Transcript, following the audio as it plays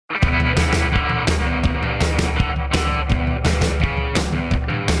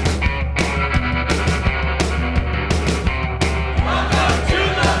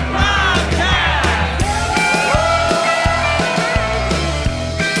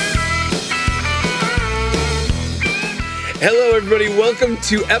Hello, everybody. Welcome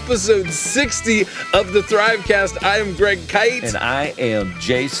to episode 60 of the Thrivecast. I am Greg Kite. And I am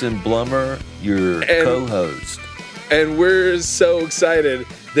Jason Blummer, your co-host. And we're so excited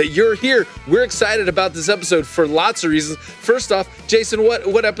that you're here. We're excited about this episode for lots of reasons. First off, Jason,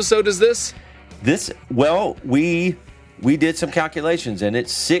 what episode is this? We did some calculations, and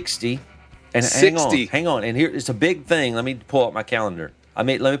it's 60. And 60. Hang on. And here, it's a big thing. Let me pull up my calendar. Let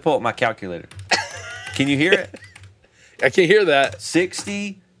me pull up my calculator. Can you hear it? I can hear that.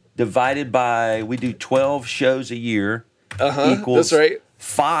 60 divided by, we do 12 shows a year equals that's right.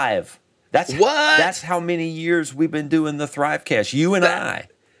 5. That's how many years we've been doing the Thrivecast, you and I.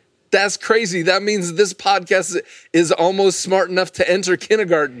 That's crazy. That means this podcast is almost smart enough to enter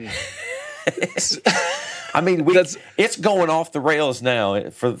kindergarten. I mean, it's going off the rails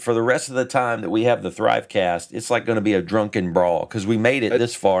now. For the rest of the time that we have the Thrivecast, it's like going to be a drunken brawl because we made it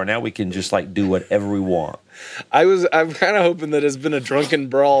this far. Now we can just like do whatever we want. I'm kind of hoping that it's been a drunken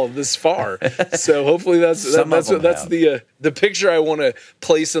brawl this far. So hopefully that's the picture I want to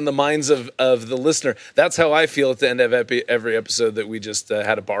place in the minds of the listener. That's how I feel at the end of every episode that we just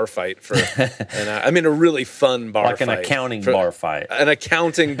had a bar fight for. And I mean a really fun bar fight, like an accounting bar fight,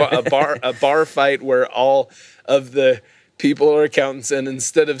 a bar fight where all of the people are accountants, and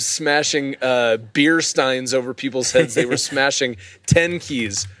instead of smashing beer steins over people's heads, they were smashing 10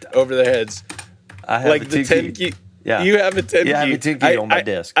 keys over their heads. I have like the 10 key. Yeah. You have a 10 key. Yeah, I have a 10 key on my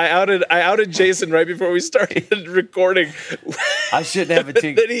desk. I outed Jason right before we started recording. I shouldn't have a 10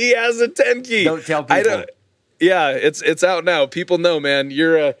 key. That he has a 10 key. Don't tell people. Yeah, it's out now. People know, man.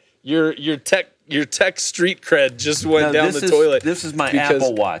 Your tech street cred just went down the toilet. This is my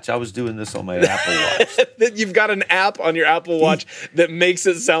Apple Watch. I was doing this on my Apple Watch. You've got an app on your Apple Watch that makes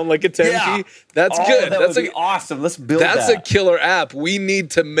it sound like a 10 key. That's good. That's awesome. Let's build that. That's a killer app. We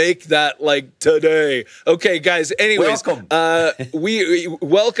need to make that like today. Okay, guys. Anyways,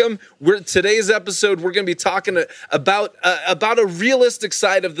 welcome. Today's episode. We're going to be talking about a realistic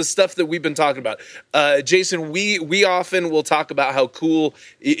side of the stuff that we've been talking about. Jason, we often will talk about how cool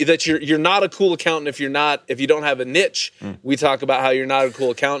that you're not a cool accountant if you don't have a niche. We talk about how you're not a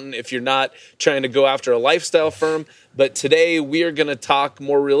cool accountant if you're not trying to go after a lifestyle firm. But today we are going to talk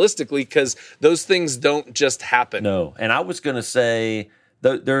more realistically because those things don't just happen. No, and I was going to say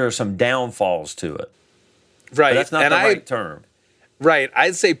there are some downfalls to it. Right. But that's not the right term. Right.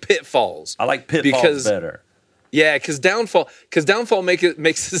 I'd say pitfalls. I like pitfalls better. Yeah, because downfall makes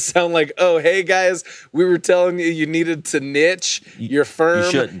it sound like, oh, hey guys, we were telling you needed to niche your firm,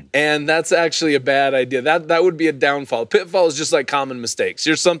 you shouldn't. And that's actually a bad idea. That would be a downfall. Pitfall is just like common mistakes.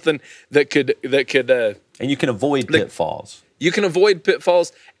 You're something that could and you can avoid pitfalls. You can avoid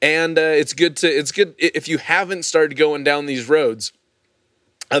pitfalls, and it's good if you haven't started going down these roads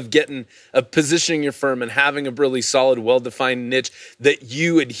of positioning your firm and having a really solid, well-defined niche that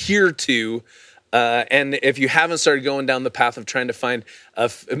you adhere to. And if you haven't started going down the path of trying to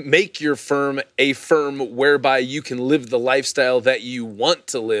make your firm a firm whereby you can live the lifestyle that you want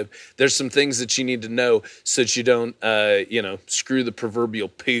to live, there's some things that you need to know so that you don't, screw the proverbial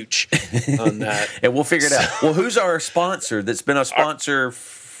pooch on that. And we'll figure it out. Well, who's our sponsor that's been a sponsor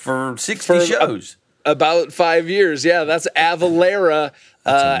for 60 shows? About 5 years. Yeah, that's Avalara.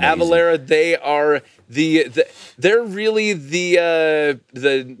 Avalara, they are they're really the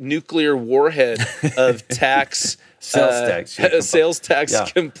nuclear warhead of tax sales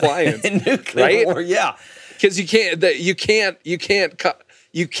tax compliance, right? Yeah, because you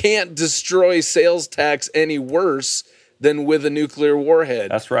can't destroy sales tax any worse than with a nuclear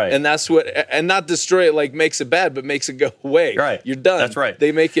warhead. That's right. And not destroy it like makes it bad, but makes it go away. Right. You're done. That's right.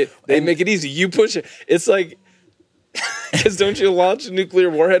 They make it easy. You push it. It's like, because don't you launch a nuclear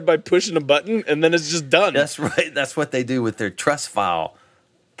warhead by pushing a button and then it's just done? That's right. That's what they do with their TrustFile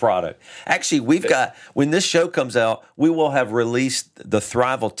product. Actually, when this show comes out, we will have released the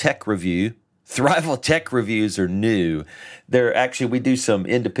Thrival Tech Review. Thrival Tech Reviews are new. We do some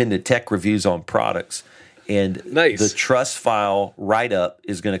independent tech reviews on products. And nice. The TrustFile write-up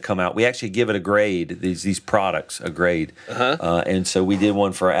is going to come out. We actually give it a grade, these products a grade. And so we did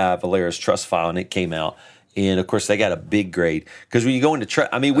one for Avalara's TrustFile, and it came out. And, of course, they got a big grade. Because when you go into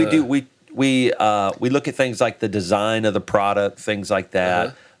we look at things like the design of the product, things like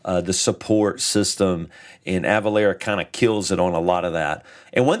that, the support system, and Avalara kind of kills it on a lot of that.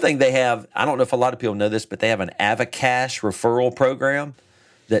 And one thing they have, I don't know if a lot of people know this, but they have an Avacash referral program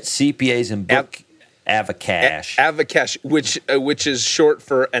that CPAs and Avacash. Avacash, which is short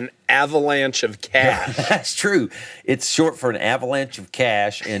for an avalanche of cash. That's true. It's short for an avalanche of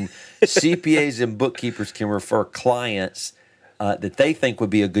cash, and CPAs and bookkeepers can refer clients that they think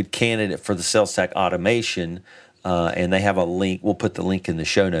would be a good candidate for the sales tax automation and they have a link. We'll put the link in the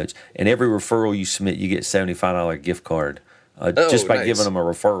show notes. And every referral you submit, you get $75 gift card just by giving them a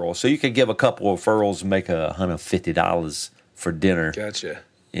referral. So you could give a couple of referrals and make $150 for dinner. Gotcha.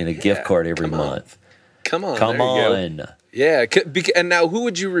 In a gift card every month. Come on. Come on. Yeah. And now who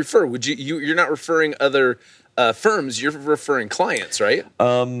would you refer? You're not referring other firms, you're referring clients, right?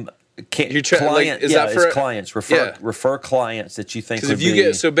 Clients. Refer clients that you think would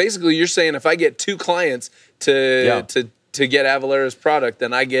be. So basically you're saying if I get 2 clients to get Avalara's product,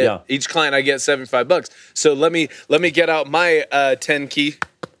 then I get each client I get $75. So let me get out my 10 key.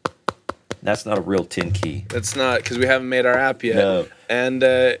 That's not a real 10 key. That's not, because we haven't made our app yet. No. And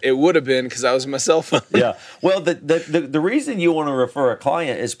it would have been because I was on my cell phone. Yeah. Well, the reason you want to refer a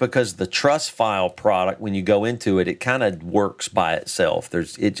client is because the TrustFile product, when you go into it, it kind of works by itself.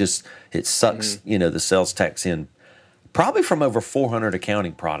 It sucks, the sales tax in, probably from over 400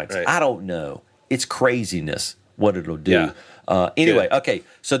 accounting products. Right. I don't know. It's craziness what it'll do. Yeah. Anyway, okay.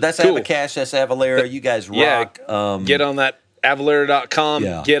 So that's Avacash, that's Avalara. You guys rock. Get on that.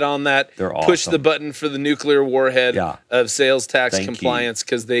 Avalara.com, get on that. They're awesome. Push the button for the nuclear warhead of sales tax compliance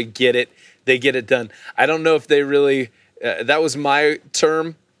because they get it. They get it done. I don't know if they really. That was my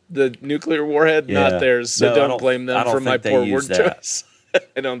term, the nuclear warhead, not theirs. So don't blame them for my poor word choice.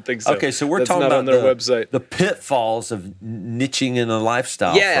 I don't think so. Okay, so we're talking about on their website. The pitfalls of niching in a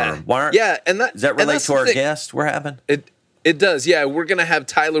lifestyle firm. And does that relate to our guest we're having? It does. Yeah, we're gonna have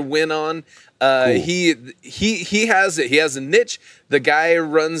Tyler Wynn on. Cool. He has it. He has a niche. The guy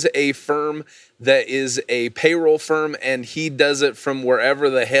runs a firm that is a payroll firm, and he does it from wherever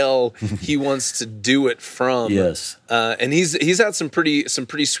the hell he wants to do it from. Yes. And he's had some pretty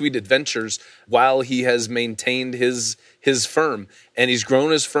sweet adventures while he has maintained his firm, and he's grown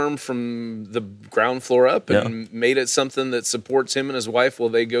his firm from the ground floor up and made it something that supports him and his wife while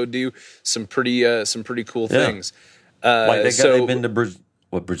they go do some pretty cool things. Like they've been to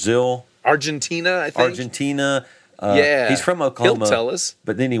Brazil. Argentina, I think. Argentina. He's from Oklahoma. He'll tell us.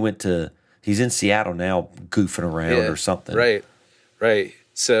 But then he's in Seattle now goofing around or something. Right.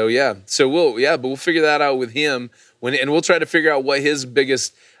 So, we'll figure that out with him and we'll try to figure out what his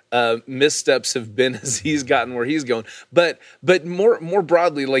biggest missteps have been as he's gotten where he's going. But more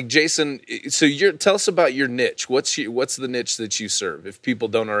broadly, like Jason, so tell us about your niche. What's the niche that you serve if people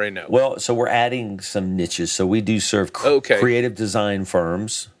don't already know? Well, so we're adding some niches. So we do serve creative design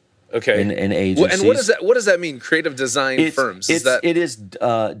firms. Okay. And agencies. And what does that mean? Creative design firms? It is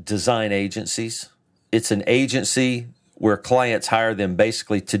design agencies. It's an agency where clients hire them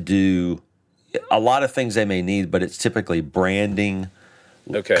basically to do a lot of things they may need, but it's typically branding,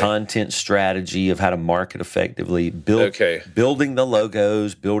 content strategy of how to market effectively, building the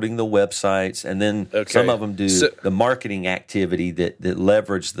logos, building the websites, and then some of them do the marketing activity that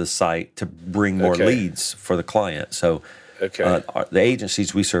leverage the site to bring more leads for the client. So. The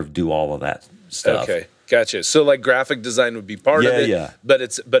agencies we serve do all of that stuff. Okay, gotcha. So like graphic design would be part of it, but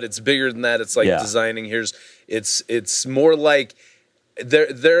it's bigger than that. It's like designing. It's more like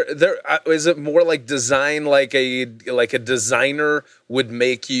is it more like design like a designer would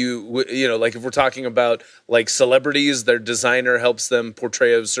make you like if we're talking about like celebrities, their designer helps them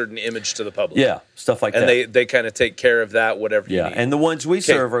portray a certain image to the public. Yeah, stuff like that. And they kind of take care of that, whatever you need. And the ones we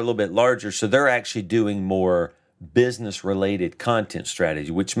serve are a little bit larger, so they're actually doing more business-related content strategy,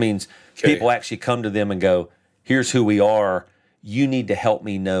 which means people actually come to them and go, here's who we are. You need to help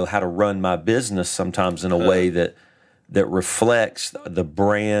me know how to run my business sometimes in a way that reflects the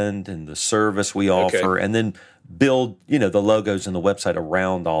brand and the service we offer, and then build, the logos and the website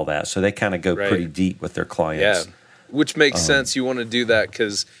around all that. So they kind of go pretty deep with their clients. Yeah, which makes sense. You want to do that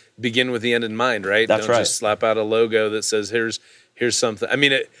because begin with the end in mind, right? That's Don't just slap out a logo that says, here's something. I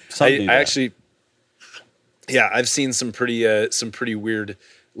mean, I actually... Yeah, I've seen some pretty weird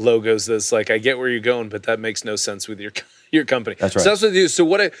logos that's like, I get where you're going, but that makes no sense with your company. That's right. So that's what you do. So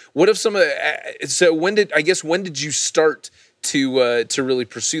what if some of when did you start to really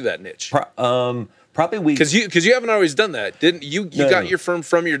pursue that niche? Probably because you haven't always done that, didn't you? You got your firm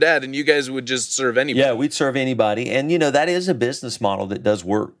from your dad, and you guys would just serve anybody. Yeah, we'd serve anybody, and that is a business model that does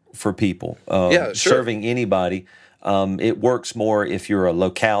work for people. Serving anybody. It works more if you're a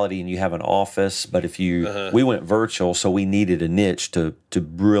locality and you have an office, but if we went virtual, so we needed a niche to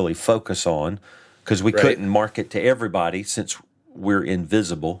really focus on because we couldn't market to everybody since we're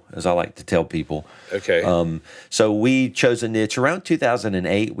invisible, as I like to tell people. Okay. So we chose a niche. Around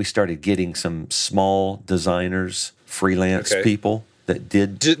 2008, we started getting some small designers, freelance people that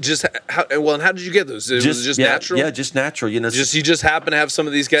did and how did you get those? Was it just natural? Yeah, just natural. You just happen to have some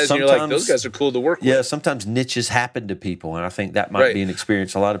of these guys, and you're like, those guys are cool to work with. Yeah, sometimes niches happen to people, and I think that might be an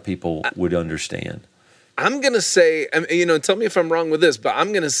experience a lot of people would understand. I'm gonna say, tell me if I'm wrong with this, but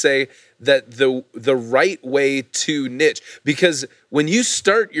I'm gonna say that the right way to niche, because when you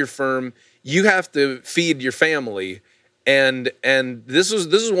start your firm, you have to feed your family, and this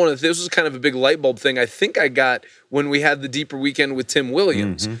was kind of a big light bulb thing I think I got when we had the Deeper Weekend with Tim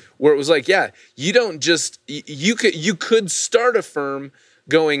Williams, where it was like, yeah, you don't just you could start a firm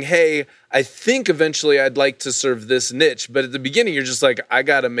going, hey, I think eventually I'd like to serve this niche. But at the beginning, you're just like, I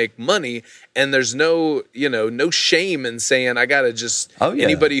got to make money. And there's no shame in saying, I got to just,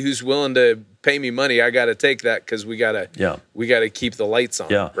 anybody who's willing to pay me money, I got to take that because we got to keep the lights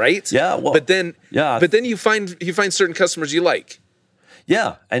on. Right? Yeah. Well, but then you find certain customers you like.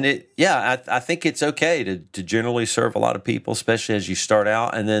 Yeah. And I think it's okay to generally serve a lot of people, especially as you start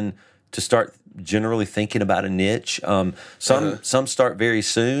out, and then to start generally thinking about a niche. Some start very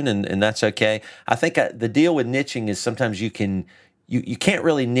soon, and that's okay. I think the deal with niching is sometimes you can't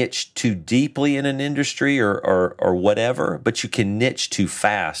really niche too deeply in an industry or whatever, but you can niche too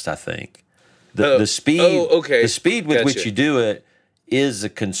fast. I think the speed with which you do it is a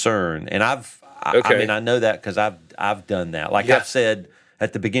concern, and I know that because I've done that. Like I've said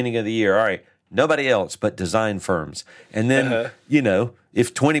at the beginning of the year, all right, nobody else but design firms, and then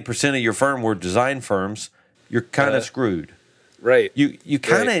if 20% of your firm were design firms, you're kind of screwed. Right. You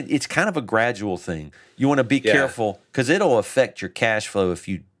kind of it's kind of a gradual thing. You want to be careful because it'll affect your cash flow if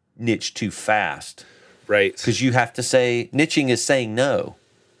you niche too fast. Right. Because you have to say niching is saying no.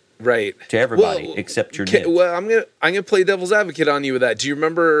 Right. To everybody except your niche. Well, I'm gonna play devil's advocate on you with that. Do you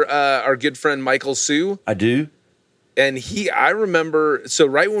remember our good friend Michael Sue? I do. And I remember, so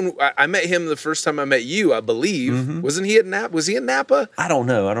right when I met him the first time I met you, I believe, wasn't he at Napa? Was he in Napa? I don't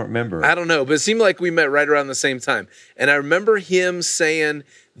know. I don't remember. I don't know, but it seemed like we met right around the same time. And I remember him saying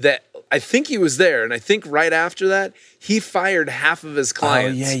that, I think he was there, and I think right after that, he fired half of his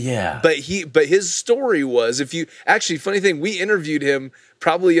clients. Oh, yeah. But his story was, funny thing, we interviewed him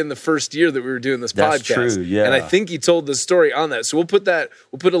probably in the first year that we were doing this podcast. That's true, yeah. And I think he told the story on that. So we'll put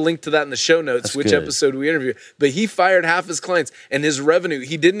a link to that in the show notes, That's which good. episode we interviewed. But he fired half his clients, and his revenue,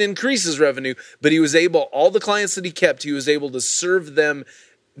 he didn't increase his revenue, but he was able, all the clients that he kept, he was able to serve them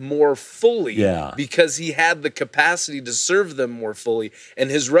more fully because he had the capacity to serve them more fully, and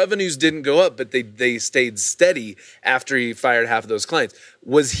his revenues didn't go up, but they stayed steady after he fired half of those clients.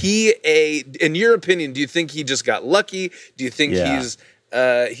 Was he in your opinion, do you think he just got lucky? Do you think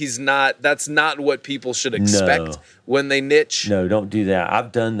he's not, that's not what people should expect when they niche? No, don't do that.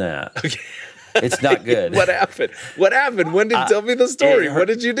 I've done that. Okay. It's not good. What happened? Tell me the story. What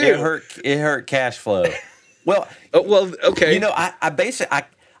did you do? It hurt cash flow. Well, okay.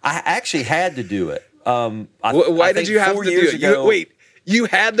 I actually had to do it. Why did you have to do it? You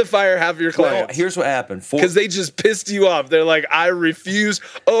had to fire half of your clients. Well, here's what happened. Because they just pissed you off. They're like, I refuse.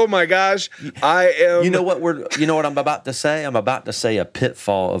 Oh my gosh, I am. You know what I'm about to say? I'm about to say a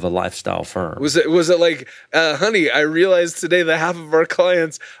pitfall of a lifestyle firm. Was it like, honey, I realized today that half of our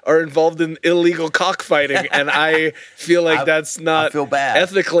clients are involved in illegal cockfighting, and I feel like that's not I feel bad.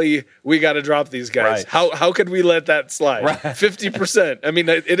 Ethically, we got to drop these guys. Right. How could we let that slide? Right. 50%. I mean,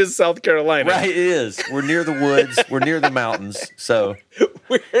 it is South Carolina. Right, it is. We're near the woods. We're near the mountains. So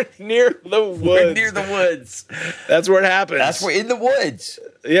we're near the woods. That's where it happens. That's where in the woods.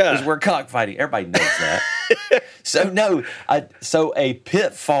 Yeah, is where cockfighting. Everybody knows that. So a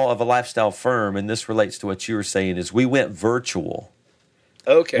pitfall of a lifestyle firm, and this relates to what you were saying, is we went virtual.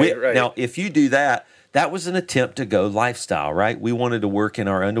 Okay, right. Now, if you do that, that was an attempt to go lifestyle, right? We wanted to work in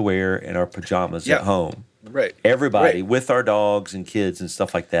our underwear and our pajamas at home. Right. Everybody with our dogs and kids and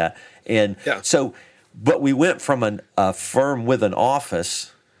stuff like that. And but we went from a firm with an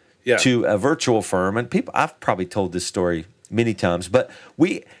office to a virtual firm. And I've probably told this story many times, but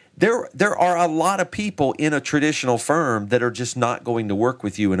there are a lot of people in a traditional firm that are just not going to work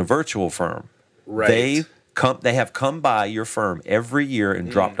with you in a virtual firm. Right. They have come by your firm every year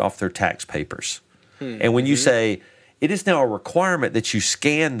and dropped off their tax papers. And when you say, it is now a requirement that you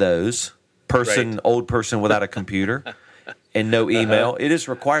scan those, old person without a computer and no email, it is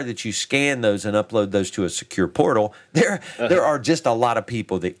required that you scan those and upload those to a secure portal. There are just a lot of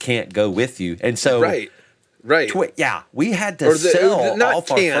people that can't go with you. And so, we had to sell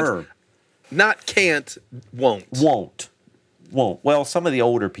off our firm. Not can't, won't. Well, some of the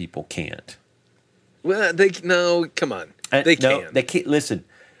older people can't. Well, come on. They can't. They can't. Listen,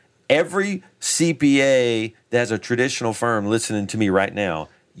 every CPA that has a traditional firm listening to me right now,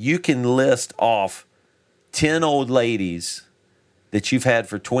 you can list off 10 old ladies that you've had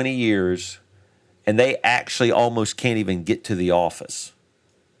for 20 years, and they actually almost can't even get to the office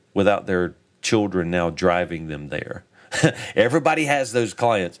without their children now driving them there. Everybody has those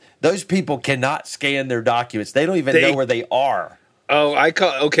clients. Those people cannot scan their documents. They don't even know where they are. Oh,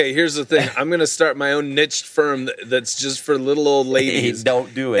 okay, here's the thing. I'm going to start my own niche firm that's just for little old ladies.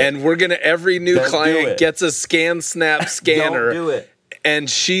 Don't do it. And we're going to, every new client gets a ScanSnap scanner. Don't do it. And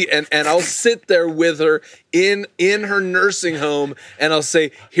I'll sit there with her in her nursing home, and I'll say,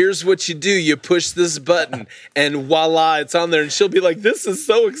 here's what you do. You push this button, and voila, it's on there. And she'll be like, this is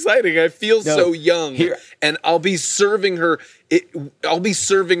so exciting. I feel so young. And I'll be serving her. I'll be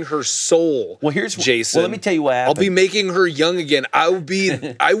serving her soul. Well, here's Jason. Well, let me tell you what happened. I'll be making her young again. I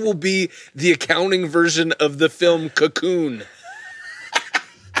will be the accounting version of the film Cocoon.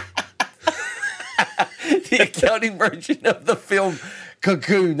 The accounting version of the film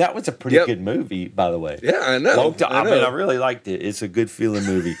Cocoon. That was a pretty good movie, by the way. Yeah, I know. I mean, I really liked it. It's a good feeling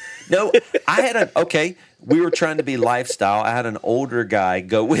movie. No, I had we were trying to be lifestyle. I had an older guy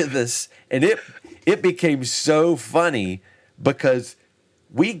go with us, and it became so funny because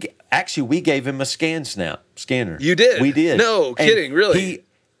we gave him a scanner. You did? We did. No kidding, really?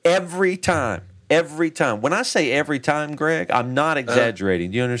 Every time. When I say every time, Greg, I'm not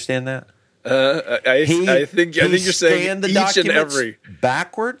exaggerating. Do you understand that? I think you're saying the each and every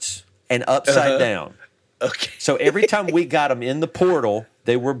backwards and upside down. Okay. So every time we got them in the portal,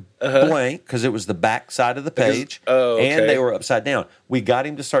 they were blank because it was the back side of the page, and they were upside down. We got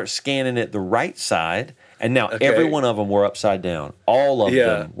him to start scanning it the right side, and now every one of them were upside down. All of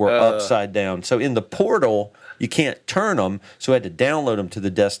them were upside down. So in the portal, you can't turn them, so I had to download them to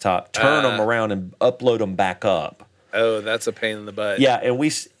the desktop, turn them around, and upload them back up. Oh, that's a pain in the butt. Yeah, and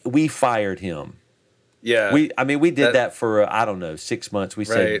we fired him. Yeah. We did that for, 6 months. We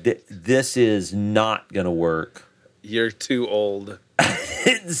said, this is not going to work. You're too old. I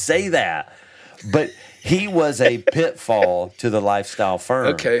didn't say that. But he was a pitfall to the lifestyle firm.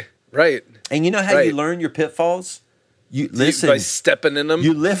 Okay, right. And you know how you learn your pitfalls? By stepping in them?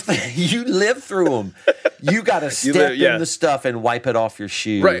 You live through them. You got to step in the stuff and wipe it off your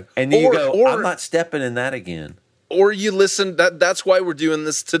shoe. Right. And then you go, I'm not stepping in that again. Or you listen. That's why we're doing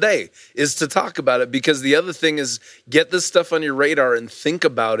this today, is to talk about it. Because the other thing is, get this stuff on your radar and think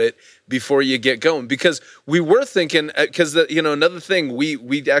about it before you get going. Because we were thinking, because another thing,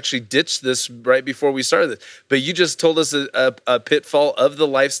 we actually ditched this right before we started this. But you just told us a pitfall of the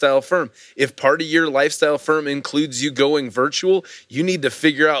lifestyle firm. If part of your lifestyle firm includes you going virtual, you need to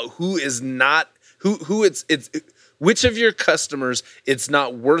figure out which of your customers it's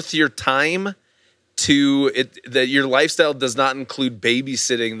not worth your time. That your lifestyle does not include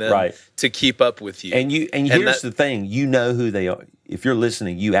babysitting them to keep up with you. And here's the thing, you know who they are. If you're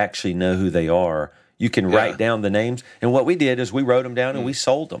listening, you actually know who they are. You can write down the names. And what we did is we wrote them down and we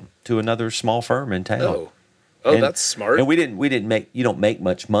sold them to another small firm in town. That's smart. And we didn't make, you don't make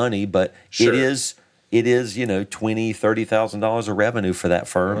much money, but it is $20,000-$30,000 of revenue for that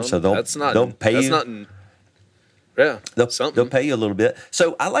firm. So they'll pay you. They'll pay you a little bit.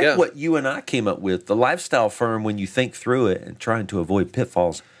 So I like what you and I came up with. The lifestyle firm, when you think through it and trying to avoid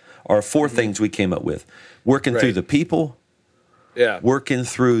pitfalls, are four things we came up with. Working through the people. Yeah. Working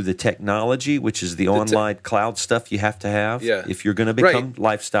through the technology, which is the online cloud stuff you have to have if you're going to become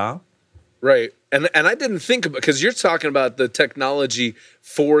lifestyle. Right. And I didn't think about, because you're talking about the technology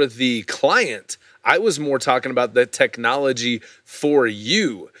for the client. I was more talking about the technology for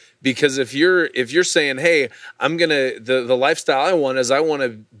you. Because if you're saying, hey, I'm gonna the lifestyle I want is I want to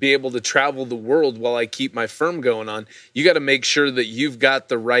be able to travel the world while I keep my firm going on, you got to make sure that you've got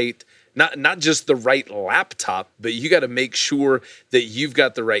the right, not just the right laptop, but you got to make sure that you've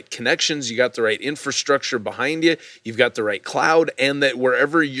got the right connections, you got the right infrastructure behind you, you've got the right cloud, and that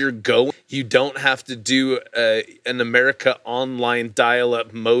wherever you're going, you don't have to do an America Online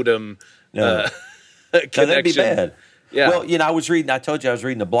dial-up modem connection. No, that'd be bad. Yeah. Well, I told you I was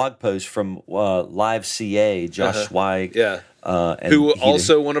reading a blog post from Live CA, Josh Zweig. Yeah. Who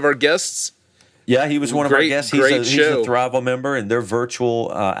also one of our guests? Yeah, he was one of our guests. He's a Thrival member, and they're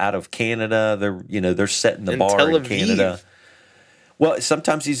virtual out of Canada. They're setting the bar in Canada. Well,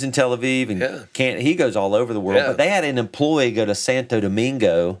 sometimes he's in Tel Aviv, and he goes all over the world. Yeah. But they had an employee go to Santo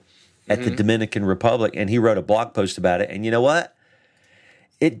Domingo at the Dominican Republic, and he wrote a blog post about it. And you know what?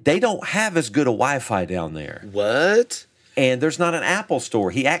 They don't have as good a Wi-Fi down there. What? And there's not an Apple store.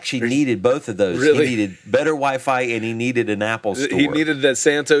 He actually needed both of those. Really? He needed better Wi-Fi and he needed an Apple store. He needed that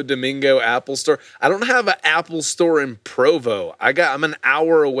Santo Domingo Apple store. I don't have an Apple store in Provo. I'm an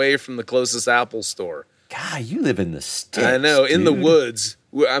hour away from the closest Apple store. God, you live in the sticks. I know, in the woods.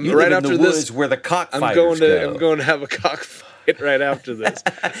 I'm you right live after in the this. Woods where the cockfighters I'm going to have a cockfight right after this.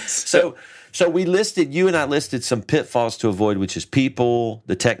 So you and I listed some pitfalls to avoid, which is people,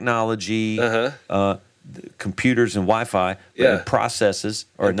 the technology, computers and Wi-Fi, but Yeah. in processes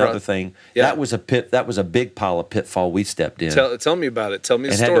or And another thing. Yeah. That was a big pile of pitfall we stepped in Tell me about it. Tell me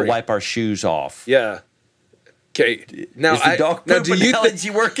the and story. had to wipe our shoes off. Yeah. Okay. Now, Is the dog now poop do you analogy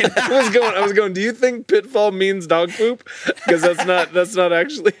working out? I was going. Do you think pitfall means dog poop? Because that's not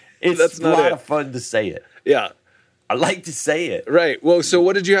actually. It's that's a not lot it. of fun to say it. Yeah. I like to say it. Right. Well, so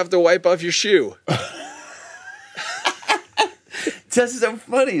what did you have to wipe off your shoe? It's just so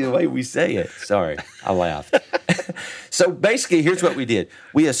funny the way we say it. Sorry, I laughed. So basically, here's what we did.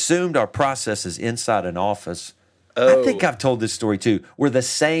 We assumed our processes inside an office. I think I've told this story too. Were the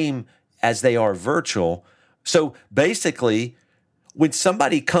same as they are virtual. So basically, when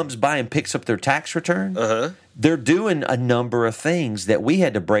somebody comes by and picks up their tax return, they're doing a number of things that we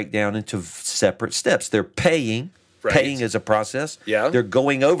had to break down into separate steps. They're paying. Right. Paying is a process. Yeah. They're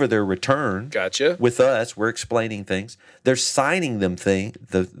going over their return. Gotcha. With us, we're explaining things. They're signing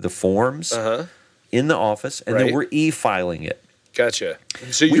the forms in the office, and Right. then we're e-filing it. Gotcha.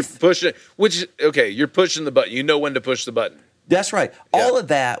 So you're pushing. You're pushing the button. You know when to push the button. That's right. Yeah. All of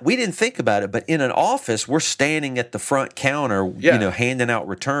that, we didn't think about it, but in an office, we're standing at the front counter, Yeah. handing out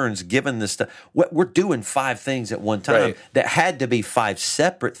returns, giving this stuff. We're doing 5 things at one time Right. that had to be 5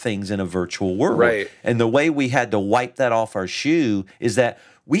 separate things in a virtual world. Right. And the way we had to wipe that off our shoe is that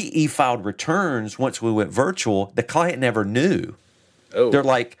we e-filed returns once we went virtual. The client never knew. Oh. They're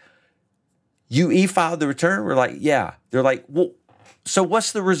like, "You e-filed the return?" We're like, "Yeah." They're like, "Well, so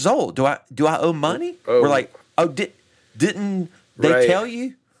what's the result? Do I owe money?" Oh. We're like, "Oh, didn't they Right. tell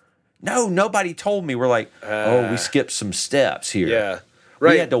you?" No, nobody told me. We're like, "Oh, we skipped some steps here." Yeah.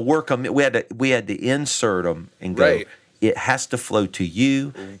 Right. We had to work them. We had to insert them and go. Right. It has to flow to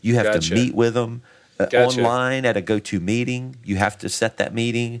you. You have Gotcha. to meet with them Gotcha. online at a go-to meeting. You have to set that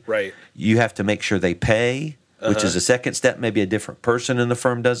meeting. Right. You have to make sure they pay, which is a second step. Maybe a different person in the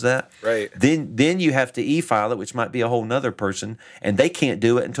firm does that. Right. Then you have to e-file it, which might be a whole nother person, and they can't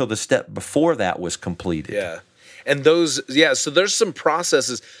do it until the step before that was completed. Yeah. And so there's some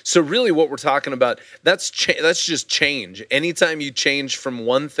processes. So really what we're talking about, that's just change. Anytime you change from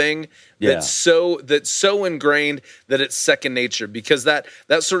one thing that's so ingrained that it's second nature, because that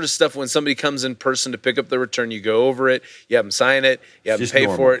sort of stuff, when somebody comes in person to pick up the return, you go over it, you have them sign it, you have them Just pay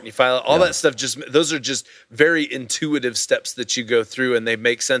normal. for it, and you file it. All that stuff, those are just very intuitive steps that you go through, and they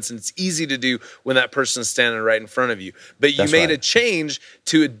make sense, and it's easy to do when that person's standing right in front of you. But you That's made right. a change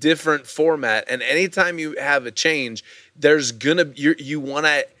to a different format, and anytime you have a change, there's you want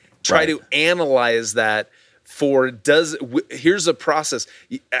to try Right. to analyze that for here's a process.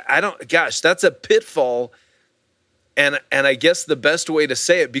 That's a pitfall. And I guess the best way to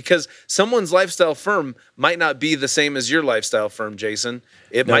say it, because someone's lifestyle firm might not be the same as your lifestyle firm, Jason.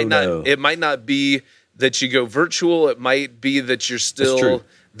 It might not be that you go virtual. It might be that you're still true.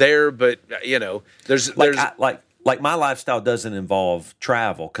 there, but there's Like my lifestyle doesn't involve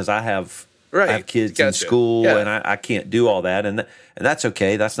travel because I have kids in Gotcha. school Yeah. and I can't do all that, and that's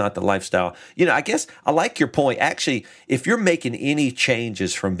okay. That's not the lifestyle. I guess I like your point. Actually, if you're making any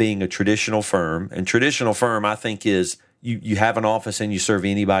changes from being a traditional firm, and traditional firm I think is you have an office and you serve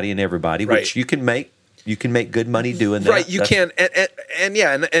anybody and everybody, Right. which you can make good money doing that. Right, you can,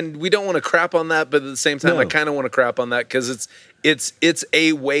 and we don't want to crap on that, but at the same time, No. I kind of want to crap on that because it's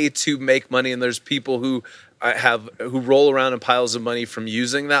a way to make money, and there's people who roll around in piles of money from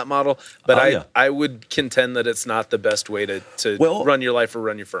using that model. But I would contend that it's not the best way to run your life or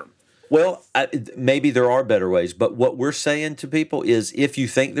run your firm. Well, maybe there are better ways, but what we're saying to people is if you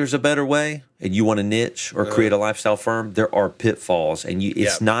think there's a better way and you want to niche or create a lifestyle firm, there are pitfalls, and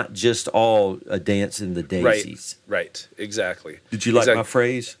it's not just all a dance in the daisies. Right, exactly. Did you like my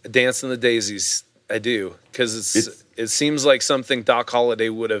phrase? Dance in the daisies. I do, because it seems like something Doc Holliday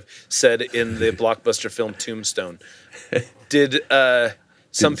would have said in the blockbuster film Tombstone. Did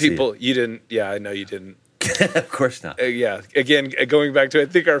some people? You didn't? Yeah, I know you didn't. Of course not. Yeah. Again, going back to I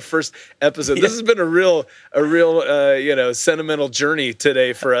think our first episode. This has been a real sentimental journey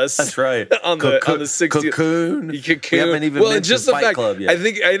today for us. That's right. on the 60th Cocoon. Cocoon. We haven't even mentioned just the Fight fact, Club yet. I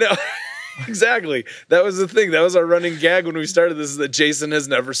think I know. Exactly. That was the thing. That was our running gag when we started this, is that Jason has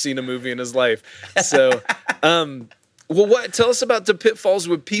never seen a movie in his life. So, tell us about the pitfalls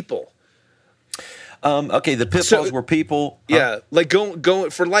with people. Okay, the pitfalls were people. Yeah, like go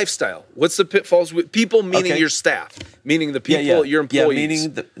for lifestyle. What's the pitfalls with people? Meaning your staff, meaning the people, your employees.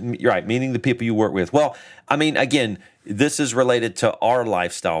 Meaning the people you work with. Well, I mean, again, this is related to our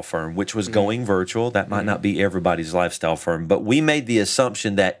lifestyle firm, which was going virtual. That might not be everybody's lifestyle firm, but we made the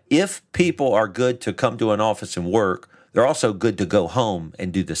assumption that if people are good to come to an office and work, they're also good to go home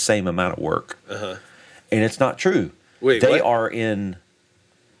and do the same amount of work. And it's not true. Wait, they what? are in,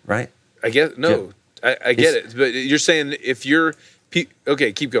 right? I guess no. I get it, but you're saying if you're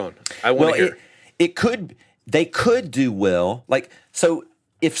okay, keep going. I want to hear. They could do well. Like, so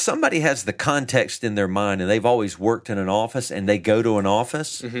if somebody has the context in their mind and they've always worked in an office and they go to an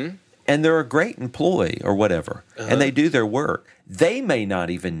office and they're a great employee or whatever, and they do their work, they may not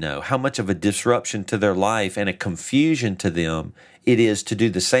even know how much of a disruption to their life and a confusion to them it is to do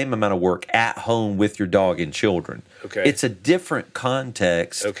the same amount of work at home with your dog and children. Okay. It's a different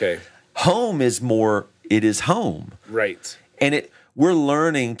context. Okay. Home is more, it is home. Right. And we're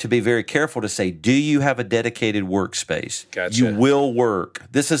learning to be very careful to say, do you have a dedicated workspace? Gotcha. You will work.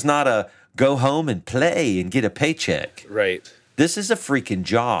 This is not a go home and play and get a paycheck. Right. This is a freaking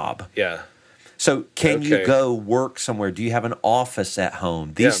job. Yeah. So can you go work somewhere? Do you have an office at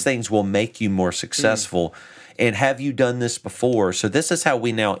home? These things will make you more successful. And have you done this before? So this is how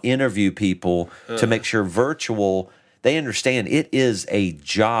we now interview people to make sure virtual, they understand it is a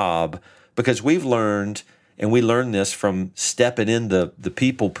job, because we've learned, and we learned this from stepping in the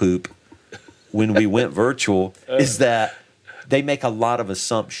people poop when we went virtual, is that they make a lot of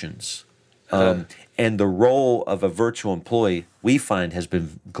assumptions. And the role of a virtual employee, we find, has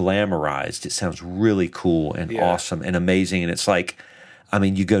been glamorized. It sounds really cool and awesome and amazing. And it's like, I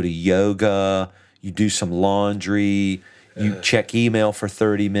mean, you go to yoga, you do some laundry, you check email for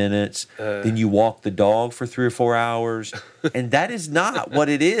 30 minutes, then you walk the dog for 3 or 4 hours. And that is not what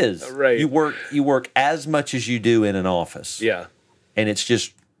it is. Right. You work as much as you do in an office. Yeah. And it's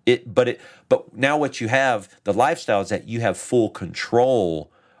just but now what you have, the lifestyle is that you have full control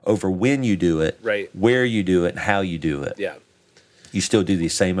over when you do it, right, where you do it, and how you do it. Yeah. You still do the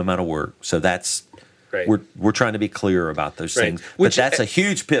same amount of work. So that's right. We're trying to be clear about those things. But that's a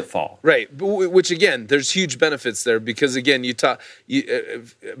huge pitfall. Right. Which, again, there's huge benefits there, because, again, I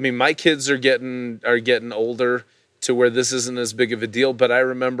mean, my kids are getting older to where this isn't as big of a deal. But I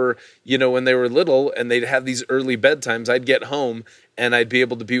remember, when they were little and they'd have these early bedtimes, I'd get home and I'd be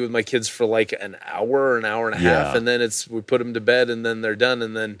able to be with my kids for like an hour and a half. And then we put them to bed and then they're done.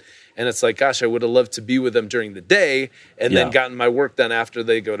 And it's like, gosh, I would have loved to be with them during the day and then gotten my work done after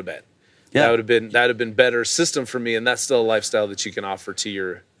they go to bed. Yeah. That would have been better system for me. And that's still a lifestyle that you can offer to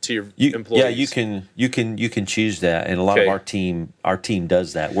your employees. Yeah, you can choose that, and a lot of our team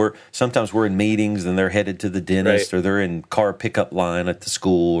does that. Sometimes we're in meetings and they're headed to the dentist, or they're in car pickup line at the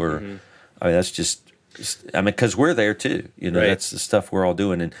school, or I mean that's just because we're there too. That's the stuff we're all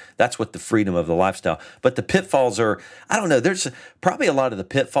doing, and that's what the freedom of the lifestyle. But the pitfalls are, I don't know. There's probably a lot of the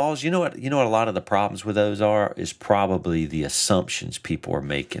pitfalls. You know what a lot of the problems with those is probably the assumptions people are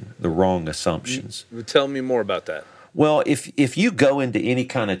making, the wrong assumptions. Tell me more about that. Well, if you go into any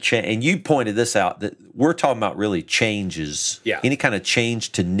kind of change, and you pointed this out, that we're talking about really changes, any kind of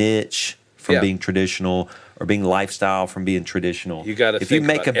change to niche from being traditional, or being lifestyle from being traditional. You got to if you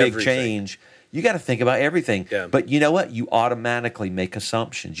make a big change, you got to think about everything. Yeah. But you know what? You automatically make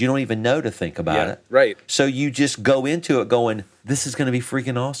assumptions. You don't even know to think about it. Right. So you just go into it going, "This is going to be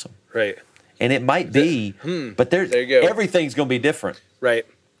freaking awesome." Right. And it might be, but there you go. Everything's going to be different. Right.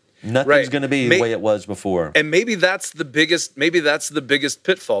 Nothing's going to be the way it was before. And maybe that's the biggest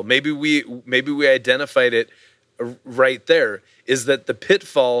pitfall. Maybe we identified it right there, is that the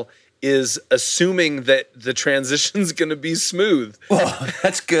pitfall is assuming that the transition's going to be smooth. Well,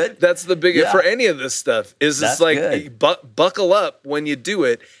 that's good. That's the biggest for any of this stuff. It's like buckle up when you do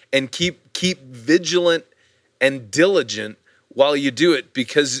it, and keep vigilant and diligent while you do it,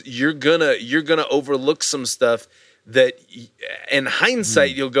 because you're gonna overlook some stuff that in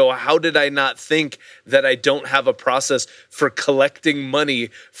hindsight you'll go, how did I not think that I don't have a process for collecting money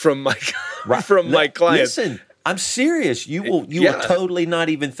from my my clients? Listen, I'm serious. You will totally not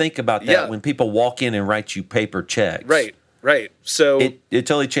even think about that when people walk in and write you paper checks. Right. So it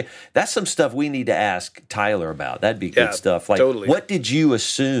totally changed. That's some stuff we need to ask Tyler about. That'd be good stuff. Like, totally. What did you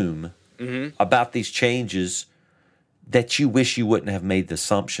assume about these changes that you wish you wouldn't have made the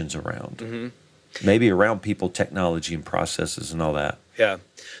assumptions around? Maybe around people, technology, and processes and all that. Yeah.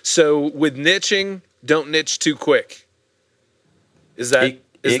 So with niching, don't niche too quick. Is that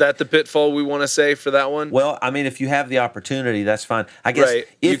the pitfall we want to say for that one? Well, I mean, if you have the opportunity, that's fine. I guess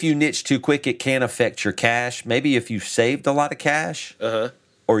if you niche too quick, it can affect your cash. Maybe if you've saved a lot of cash,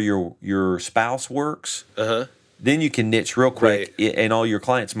 or your spouse works, then you can niche real quick, and all your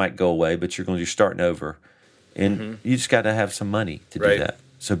clients might go away, but you're starting over. And you just got to have some money to do that.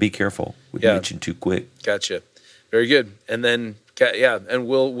 So be careful with niching too quick. Gotcha. Very good. And then, and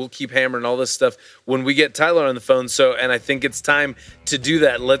we'll keep hammering all this stuff when we get Tyler on the phone. So, and I think it's time to do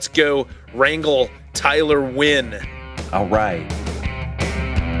that. Let's go wrangle Tyler Wynn. All right.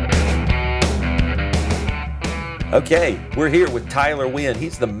 Okay, we're here with Tyler Wynn.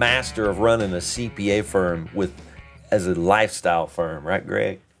 He's the master of running a CPA firm as a lifestyle firm, right,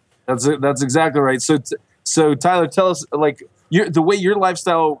 Greg? That's exactly right. So Tyler, tell us, like, the way your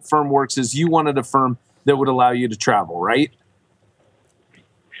lifestyle firm works is you wanted a firm that would allow you to travel, right?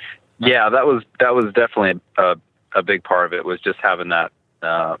 Yeah, that was definitely a big part of it, was just having that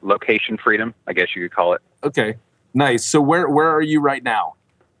location freedom, I guess you could call it. Okay, nice. So where are you right now?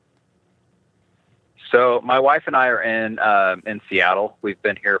 So my wife and I are in Seattle. We've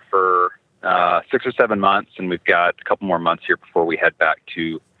been here for 6 or 7 months, and we've got a couple more months here before we head back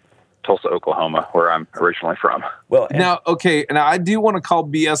to Tulsa, Oklahoma, where I'm originally from. Well, now I do want to call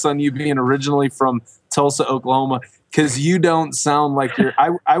BS on you being originally from Tulsa, Oklahoma, because you don't sound like you're.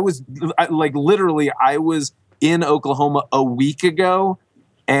 I was in Oklahoma a week ago,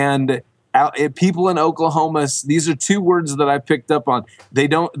 and people in Oklahoma, these are two words that I picked up on.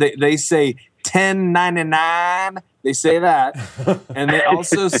 They say 1099. They say that, and they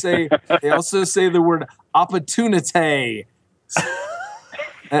also say the word opportunity.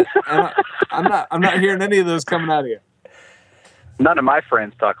 And I'm not hearing any of those coming out of you. None of my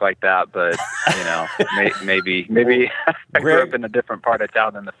friends talk like that, but maybe I grew up in a different part of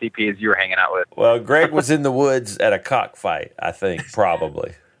town than the CPAs you were hanging out with. Well, Greg was in the woods at a cockfight, I think,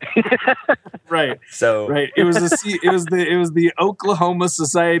 probably. Right. So right. It was the Oklahoma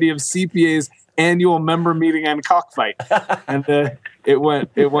Society of CPAs annual member meeting and cockfight, and it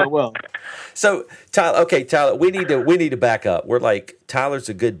went well. So Tyler, we need to back up. We're like, Tyler's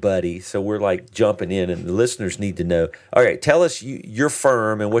a good buddy, so we're like jumping in, and the listeners need to know. All right, tell us your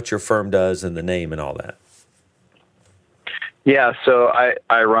firm and what your firm does and the name and all that. Yeah, so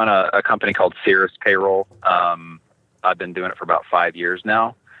I run a company called Cirrus Payroll. I've been doing it for about 5 years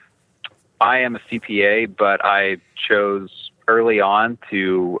now. I am a CPA, but I chose early on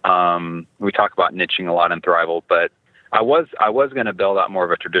to, we talk about niching a lot in Thrival, but I was going to build out more of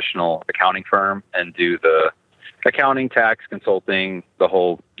a traditional accounting firm and do the accounting, tax, consulting, the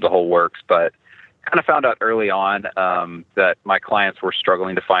whole works. But kind of found out early on that my clients were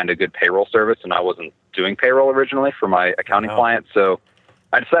struggling to find a good payroll service, and I wasn't doing payroll originally for my accounting clients. So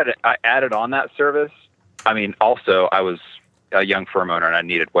I decided I added on that service. I mean, also I was a young firm owner and I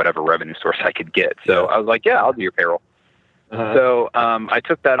needed whatever revenue source I could get. So I was like, yeah, I'll do your payroll. Uh-huh. So I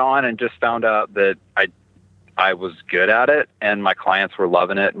took that on and just found out that I was good at it, and my clients were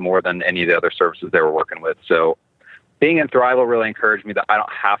loving it more than any of the other services they were working with. So being in Thrival really encouraged me that I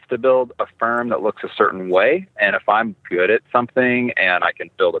don't have to build a firm that looks a certain way. And if I'm good at something and I can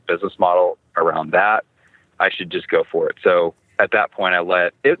build a business model around that, I should just go for it. So at that point,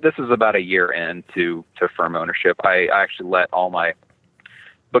 this is about a year into firm ownership. I actually let all my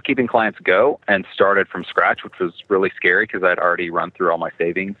bookkeeping clients go and started from scratch, which was really scary because I'd already run through all my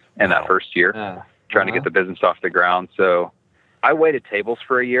savings in that first year, trying to get the business off the ground. So I waited tables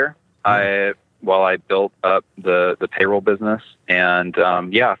for a year while I built up the payroll business. And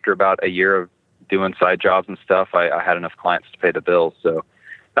after about a year of doing side jobs and stuff, I had enough clients to pay the bills. So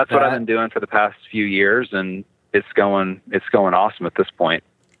that's what I've been doing for the past few years, and it's going awesome at this point.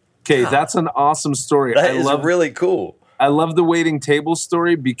 Okay, that's an awesome story. That is really cool. I love the waiting table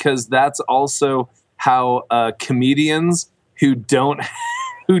story because that's also how comedians who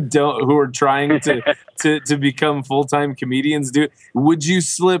are trying to become full-time comedians do it. Would you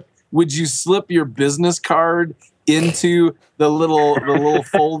slip your business card into the little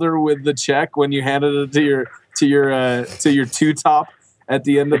folder with the check when you handed it to your two-top at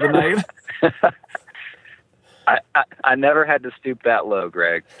the end of the night? I never had to stoop that low,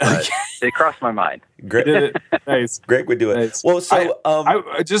 Greg. But it crossed my mind. Greg, nice. Greg would do it. Nice. Well, so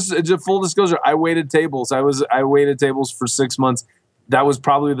I just full disclosure, I waited tables. I waited tables for 6 months. That was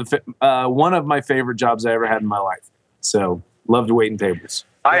probably one of my favorite jobs I ever had in my life. So loved waiting tables.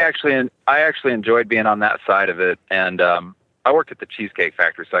 I actually enjoyed being on that side of it, and I worked at the Cheesecake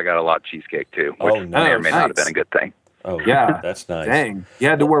Factory, so I got a lot of cheesecake too, which may or may not have been a good thing. Oh yeah, that's nice. Dang, you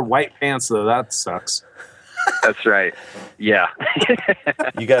had to wear white pants though. That sucks. That's right. Yeah.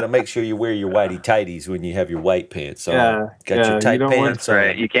 You got to make sure you wear your whitey tighties when you have your white pants on. Got your tight pants on.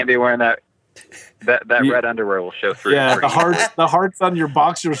 Right. You can't be wearing that red underwear will show through. Yeah, the hearts on your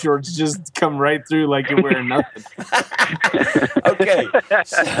boxer shorts just come right through like you're wearing nothing. Okay.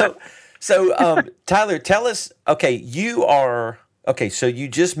 So Tyler, tell us, so you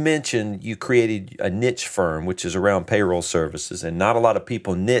just mentioned you created a niche firm, which is around payroll services, and not a lot of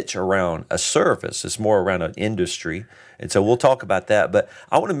people niche around a service. It's more around an industry. And so we'll talk about that. But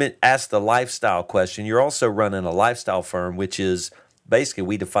I want to ask the lifestyle question. You're also running a lifestyle firm, which is basically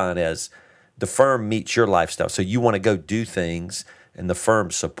we define as the firm meets your lifestyle. So you want to go do things, and the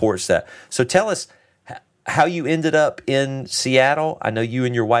firm supports that. So tell us, how you ended up in Seattle? I know you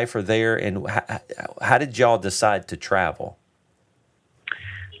and your wife are there, and how did y'all decide to travel?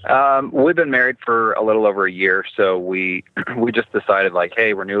 We've been married for a little over a year, so we just decided like,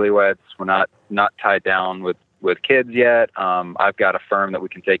 hey, we're newlyweds. We're not tied down with kids yet. I've got a firm that we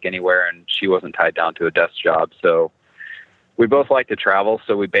can take anywhere, and she wasn't tied down to a desk job. So we both like to travel.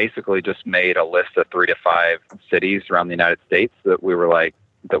 So we basically just made a list of 3 to 5 cities around the United States that we were like,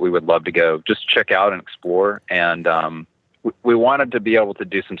 that we would love to go just check out and explore. And, we wanted to be able to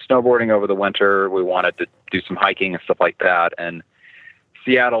do some snowboarding over the winter. We wanted to do some hiking and stuff like that. And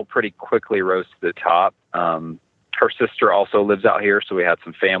Seattle pretty quickly rose to the top. Her sister also lives out here, so we had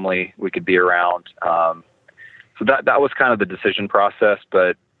some family we could be around. So that was kind of the decision process,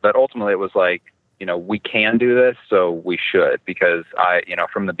 but ultimately it was like, we can do this, so we should, because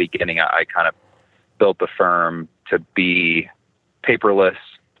from the beginning, I kind of built the firm to be paperless,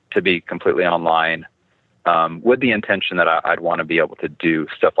 to be completely online, with the intention that I'd want to be able to do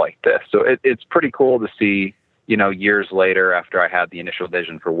stuff like this. So it's pretty cool to see, years later, after I had the initial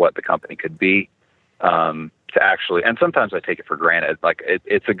vision for what the company could be, to actually, and sometimes I take it for granted. Like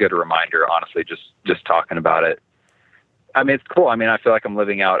it's a good reminder, honestly, just talking about it. I mean, it's cool. I mean, I feel like I'm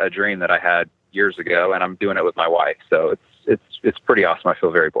living out a dream that I had years ago, and I'm doing it with my wife. So it's pretty awesome. I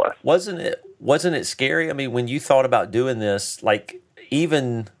feel very blessed. Wasn't it scary? I mean, when you thought about doing this, like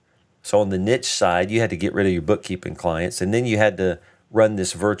even so on the niche side, you had to get rid of your bookkeeping clients, and then you had to run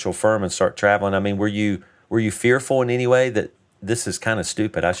this virtual firm and start traveling. I mean, were you fearful in any way that this is kind of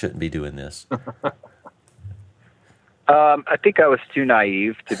stupid, I shouldn't be doing this? I think I was too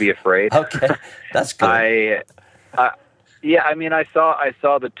naive to be afraid. Okay, that's good. Yeah, I mean, I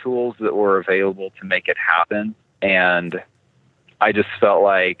saw the tools that were available to make it happen, and I just felt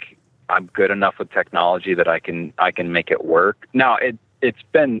like I'm good enough with technology that I can make it work. Now it's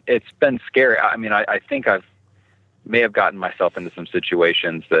been scary. I mean, I think may have gotten myself into some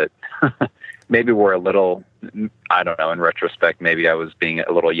situations that maybe were a little, I don't know, in retrospect, maybe I was being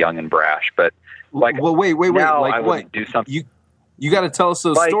a little young and brash, but like, well, wait. Now like I what? Do something. You got to tell us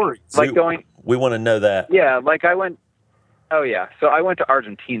those stories. Like we want to know that. Yeah. Like I went to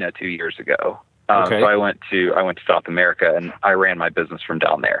Argentina 2 years ago. Okay. So I went to South America, and I ran my business from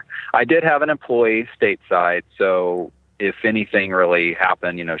down there. I did have an employee stateside, so if anything really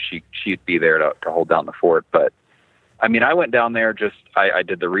happened, she'd be there to hold down the fort. But I mean, I went down there I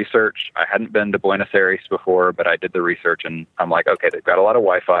did the research. I hadn't been to Buenos Aires before, but I did the research, and I'm like, okay, they've got a lot of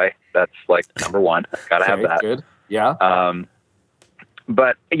Wi-Fi. That's like number one. Got to have that. Good. Yeah.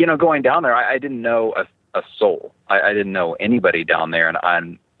 But going down there, I didn't know a soul. I didn't know anybody down there, and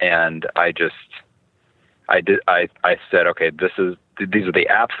I said, okay, these are the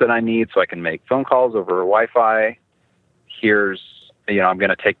apps that I need so I can make phone calls over Wi-Fi. Here's, I'm going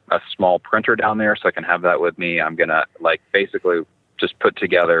to take a small printer down there so I can have that with me. I'm going to basically just put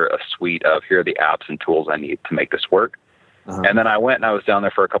together a suite of here are the apps and tools I need to make this work. Uh-huh. And then I went and I was down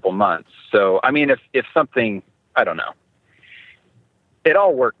there for a couple months. So, I mean, if something, I don't know, it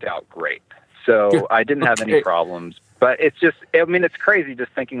all worked out great. So I didn't have any problems, but it's just, I mean, it's crazy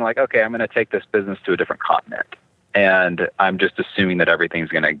just thinking like, okay, I'm going to take this business to a different continent, and I'm just assuming that everything's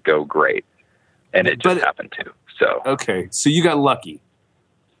going to go great. And it just happened to. So, okay. So you got lucky.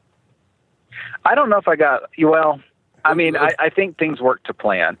 I don't know if I got, well, I mean, I think things work to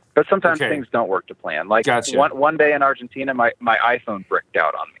plan, but sometimes things don't work to plan. Like gotcha. one day in Argentina, my iPhone bricked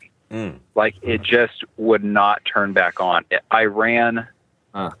out on me. Like it just would not turn back on. I ran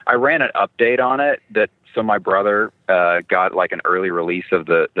an update on it so my brother got like an early release of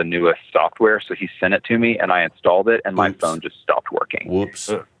the newest software. So he sent it to me and I installed it, and my phone just stopped working.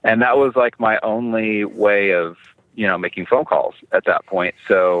 Whoops. And that was like my only way of, making phone calls at that point.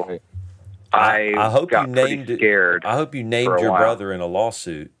 So I hope got you named scared. I hope you named your brother in a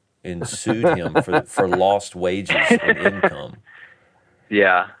lawsuit and sued him for lost wages and income.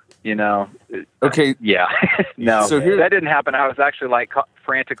 Yeah. Okay. Yeah. No, so that didn't happen. I was actually like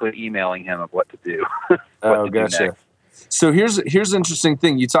frantically emailing him of what to do. Gotcha. So here's an interesting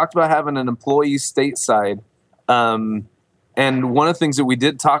thing. You talked about having an employee stateside. And one of the things that we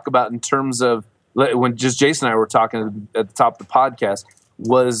did talk about in terms of when just Jason and I were talking at the top of the podcast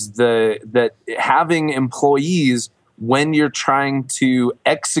was that having employees when you're trying to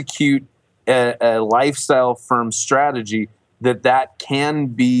execute a lifestyle firm strategy, that can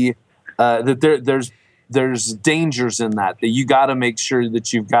be that there's dangers in that you got to make sure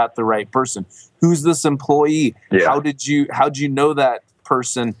that you've got the right person. Who's this employee? Yeah. How did you know that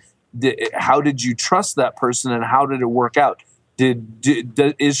person? How did you trust that person, and how did it work out?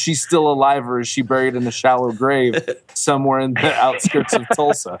 Is she still alive, or is she buried in a shallow grave somewhere in the outskirts of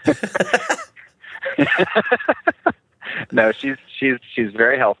Tulsa? No, she's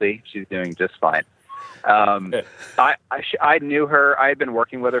very healthy. She's doing just fine. I knew her. I had been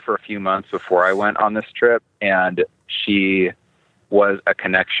working with her for a few months before I went on this trip, and she was a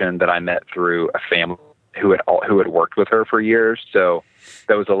connection that I met through a family who had worked with her for years. So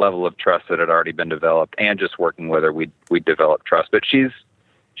there was a level of trust that had already been developed, and just working with her, we developed trust. But she's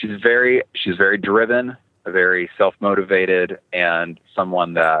very driven, very self-motivated, and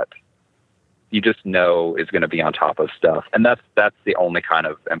someone that you just know is going to be on top of stuff. And that's the only kind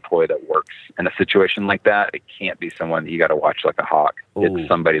of employee that works in a situation like that. It can't be someone that you got to watch like a hawk. Ooh. It's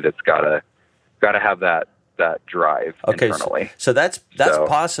somebody that's got to have that drive internally. So that's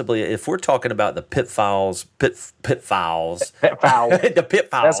possibly, if we're talking about the pitfalls. The pitfalls.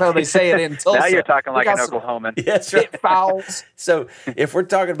 That's how they say it in Tulsa. Now you're talking like an Oklahoman. Yes, right. Pitfalls. So if we're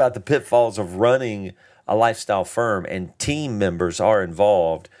talking about the pitfalls of running a lifestyle firm and team members are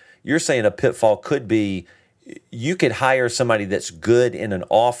involved, you're saying a pitfall could be you could hire somebody that's good in an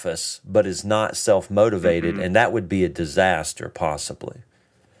office but is not self-motivated, and that would be a disaster possibly.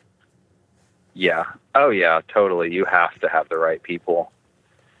 Yeah. Oh, yeah, totally. You have to have the right people.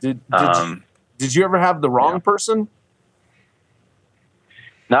 Did you ever have the wrong person?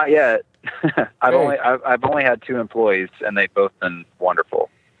 Not yet. I've only had 2 employees, and they've both been wonderful.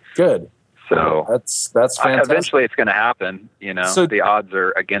 Good. So that's fantastic. Eventually, it's going to happen. So the odds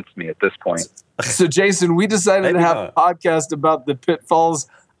are against me at this point. So, Jason, we decided to have a podcast about the pitfalls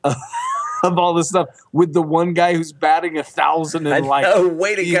of all this stuff with the one guy who's batting 1,000 in life. Oh,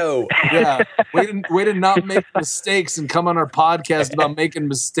 way to go! Yeah, way to not make mistakes and come on our podcast about making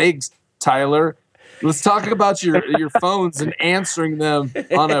mistakes, Tyler. Let's talk about your phones and answering them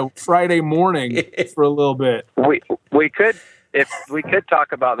on a Friday morning for a little bit. We could. If we could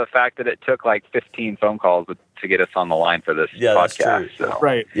talk about the fact that it took like 15 phone calls to get us on the line for this podcast. That's true. So.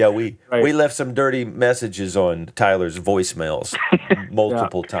 Right. Yeah, we left some dirty messages on Tyler's voicemails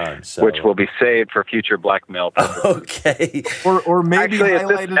multiple times. So. Which will be saved for future blackmail purposes. Okay. Or maybe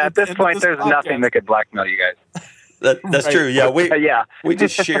actually, at this point, there's nothing that could blackmail you guys. That's true. Yeah, we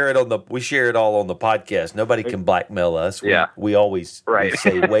just share it share it all on the podcast. Nobody can blackmail us. We always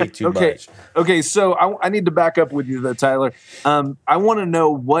say way too much. Okay, so I need to back up with you though, Tyler. I want to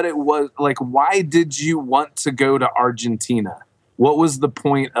know what it was like. Why did you want to go to Argentina? What was the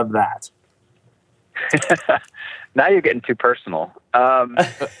point of that? Now you're getting too personal.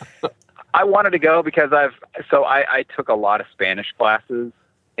 I wanted to go because I took a lot of Spanish classes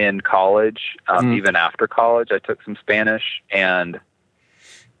in college, even after college, I took some Spanish, and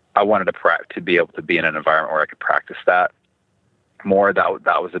I wanted to be able to be in an environment where I could practice that more. That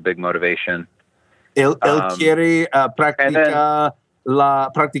was a big motivation. Él quiere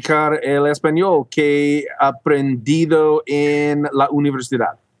practicar el español que aprendido en la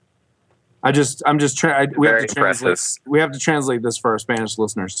universidad. We have to translate this for our Spanish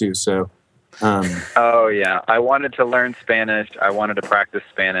listeners too. So. Oh yeah, I wanted to learn Spanish. I wanted to practice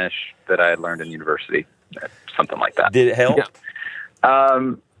Spanish that I had learned in university, something like that. Did it help?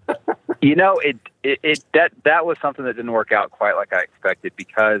 Yeah. That was something that didn't work out quite like I expected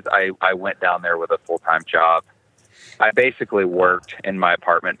because I went down there with a full-time job. I basically worked in my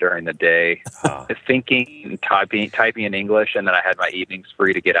apartment during the day, thinking, typing in English, and then I had my evenings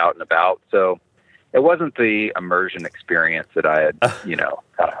free to get out and about. So. It wasn't the immersion experience that I had, kind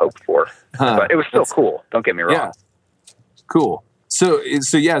of hoped for, but it was still cool. Don't get me wrong. Yeah. Cool. So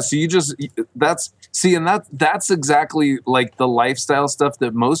you just, that's exactly like the lifestyle stuff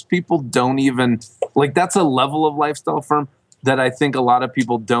that most people don't even like. That's a level of lifestyle firm that I think a lot of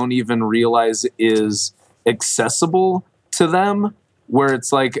people don't even realize is accessible to them, where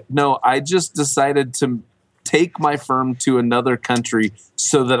it's like, no, I just decided to take my firm to another country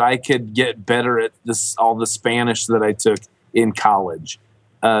so that I could get better at all the Spanish that I took in college.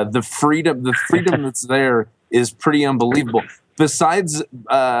 The freedom that's there is pretty unbelievable. Besides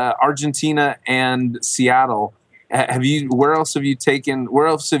Argentina and Seattle, where else have you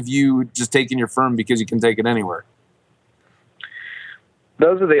just taken your firm because you can take it anywhere?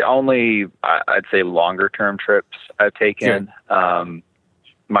 Those are the only, I'd say, longer term trips I've taken. Sure.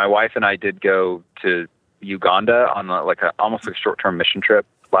 My wife and I did go to Uganda on almost a short-term mission trip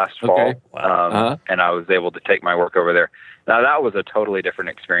last fall. And I was able to take my work over there. Now that was a totally different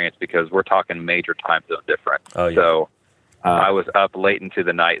experience because we're talking major time zone difference. Oh, yeah. So I was up late into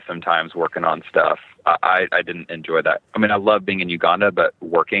the night sometimes working on stuff. I didn't enjoy that. I mean, I love being in Uganda, but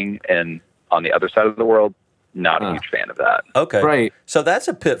working on the other side of the world, not a huge fan of that. Okay. Right. So that's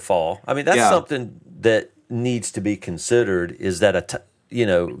a pitfall. I mean, that's something that needs to be considered, is that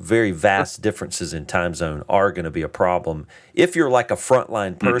very vast differences in time zone are going to be a problem. If you're like a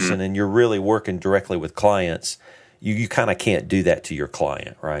frontline person and you're really working directly with clients, you kind of can't do that to your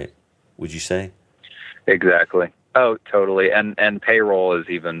client, right? Would you say? Exactly. Oh, totally. And payroll is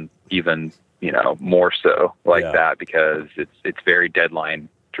even more so like that, because it's very deadline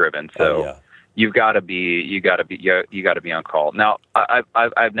driven. So you got to be on call. Now,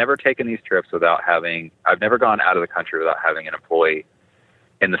 I've never taken these trips I've never gone out of the country without having an employee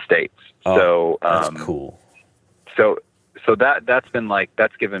in the States. So that's cool. So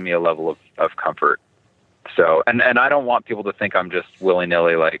that's given me a level of comfort. So, and I don't want people to think I'm just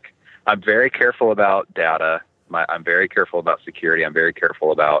willy-nilly. Like, I'm very careful about data. I'm very careful about security. I'm very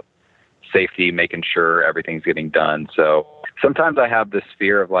careful about safety, making sure everything's getting done. So sometimes I have this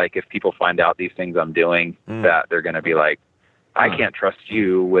fear of, like, if people find out these things I'm doing, that they're going to be like, I can't trust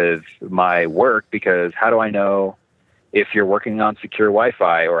you with my work, because how do I know if you're working on secure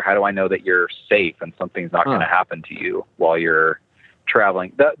Wi-Fi, or how do I know that you're safe and something's not going to happen to you while you're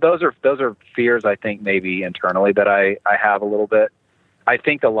traveling? Those are fears, I think, maybe internally that I have a little bit. I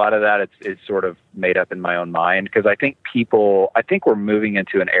think a lot of that is sort of made up in my own mind, because I think we're moving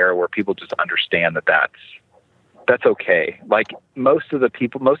into an era where people just understand that that's okay. Like, most of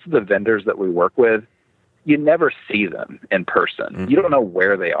the vendors that we work with, you never see them in person. You don't know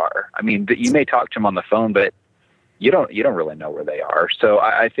where they are. I mean, you may talk to them on the phone, but you don't really know where they are. So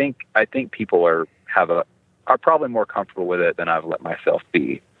I think people are probably more comfortable with it than I've let myself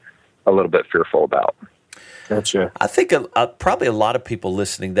be a little bit fearful about. Gotcha. I think probably a lot of people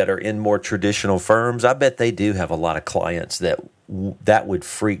listening that are in more traditional firms, I bet they do have a lot of clients that would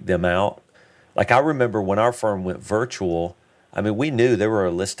freak them out. Like, I remember when our firm went virtual, I mean, we knew there were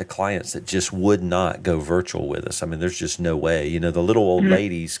a list of clients that just would not go virtual with us. I mean, there's just no way. The little old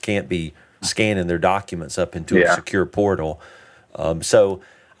ladies can't be scanning their documents up into a secure portal. So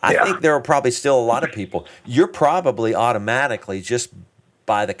I think there are probably still a lot of people. You're probably automatically, just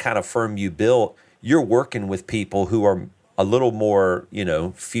by the kind of firm you built, you're working with people who are a little more,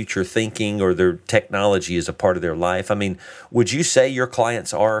 future thinking, or their technology is a part of their life. I mean, would you say your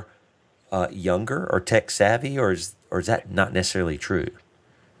clients are younger or tech savvy, or is that not necessarily true?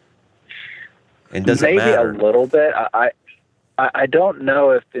 And does it matter? Maybe a little bit. I don't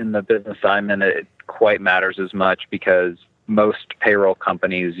know if in the business I'm in it quite matters as much, because most payroll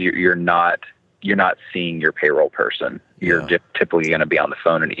companies, you're not seeing your payroll person. You're typically going to be on the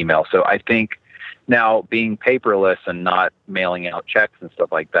phone and email. So I think now, being paperless and not mailing out checks and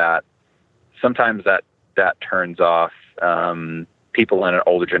stuff like that, sometimes that turns off people in an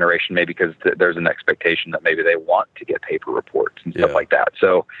older generation, maybe because there's an expectation that maybe they want to get paper reports and stuff like that.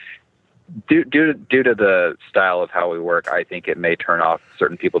 So due to the style of how we work, I think it may turn off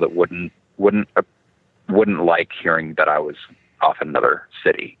certain people that wouldn't like hearing that I was off in another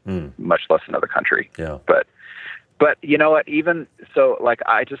city, much less another country. Yeah. But you know what? Even so, like,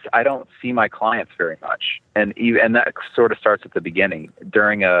 I don't see my clients very much, and that sort of starts at the beginning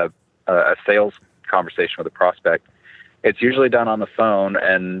during a sales conversation with a prospect. It's usually done on the phone,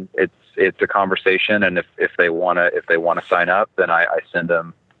 and it's a conversation. And if they want to sign up, then I send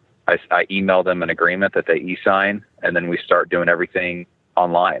them, I email them an agreement that they e-sign, and then we start doing everything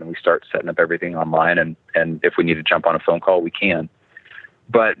online. We start setting up everything online, and if we need to jump on a phone call, we can.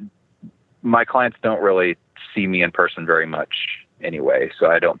 But my clients don't really see me in person very much anyway,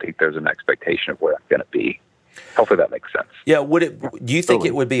 so I don't think there's an expectation of where I'm going to be. Hopefully that makes sense. Yeah. Do you think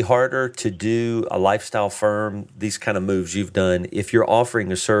it would be harder to do a lifestyle firm, these kind of moves you've done, if you're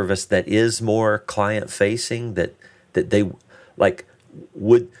offering a service that is more client facing, that they like,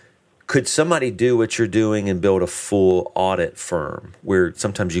 could somebody do what you're doing and build a full audit firm where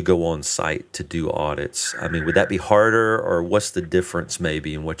sometimes you go on site to do audits? I mean, would that be harder, or what's the difference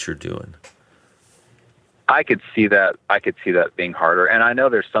maybe in what you're doing? I could see that being harder. And I know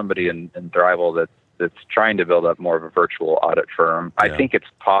there's somebody in Thrival that's trying to build up more of a virtual audit firm. Yeah. I think it's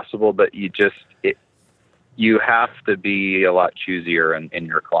possible, but you have to be a lot choosier in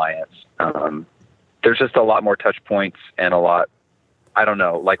your clients. There's just a lot more touch points and a lot, I don't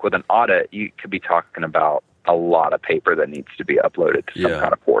know, like with an audit, you could be talking about a lot of paper that needs to be uploaded to some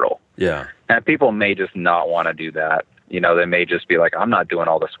kind of portal. Yeah. And people may just not want to do that. They may just be like, I'm not doing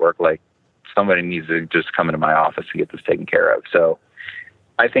all this work. Like, somebody needs to just come into my office to get this taken care of. So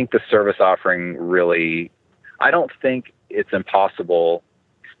I think the service offering really, I don't think it's impossible.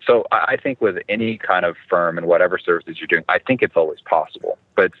 So I think with any kind of firm and whatever services you're doing, I think it's always possible,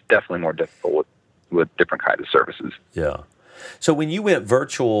 but it's definitely more difficult with different kinds of services. Yeah. So when you went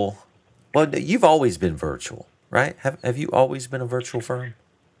virtual, well, you've always been virtual, right? Have you always been a virtual firm?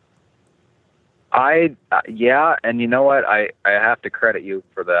 Yeah, and you know what? I have to credit you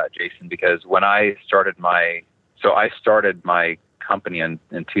for that, Jason, because when I started my company in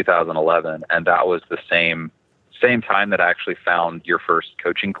 2011, and that was the same time that I actually found your first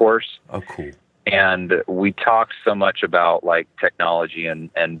coaching course. Oh, cool. And we talked so much about like technology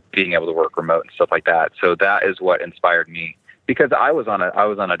and being able to work remote and stuff like that. So that is what inspired me, because I was on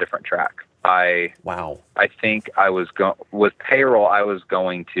a different track. I think with payroll, I was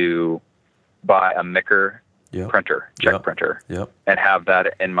going to buy a Micker printer, check printer, and have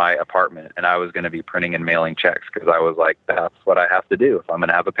that in my apartment. And I was going to be printing and mailing checks because I was like, that's what I have to do if I'm going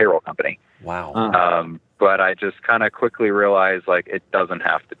to have a payroll company. Wow. But I just kind of quickly realized like it doesn't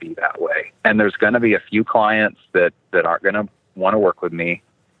have to be that way. And there's going to be a few clients that aren't going to want to work with me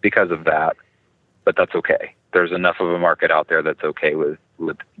because of that, but that's okay. There's enough of a market out there that's okay with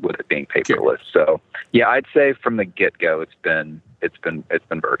it being paperless. So yeah, I'd say from the get-go, it's been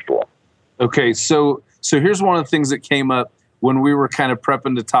virtual. Okay. So here's one of the things that came up when we were kind of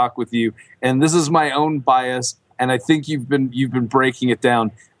prepping to talk with you, and this is my own bias, and I think you've been breaking it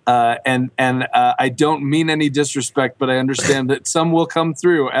down. And I don't mean any disrespect, but I understand that some will come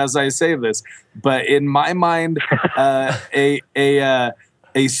through as I say this. But in my mind, a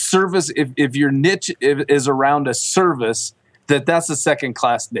service, if your niche is around a service, that's a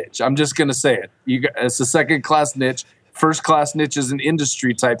second-class niche. I'm just going to say it. It's a second-class niche. First-class niche is an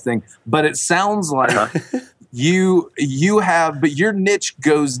industry type thing. But it sounds like you have, but your niche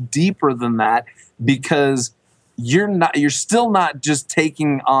goes deeper than that, because you're still not just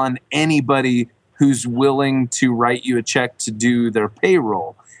taking on anybody who's willing to write you a check to do their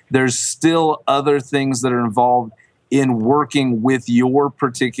payroll. There's still other things that are involved in working with your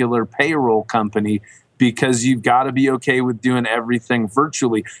particular payroll company, because you've got to be okay with doing everything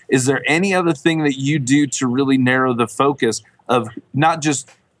virtually. Is there any other thing that you do to really narrow the focus of not just,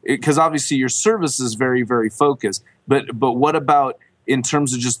 because obviously your service is very, very focused, but what about in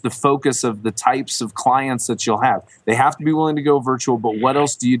terms of just the focus of the types of clients that you'll have? They have to be willing to go virtual, but what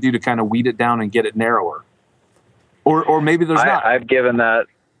else do you do to kind of weed it down and get it narrower? Or maybe there's not. I've given that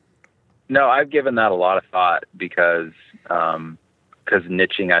a lot of thought because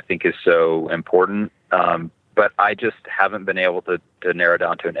niching, I think, is so important. But I just haven't been able to narrow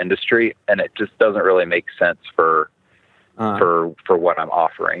down to an industry, and it just doesn't really make sense for what I'm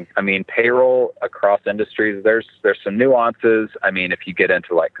offering. I mean, payroll across industries, there's some nuances. I mean, if you get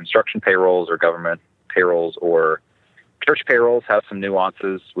into like construction payrolls or government payrolls or church payrolls, have some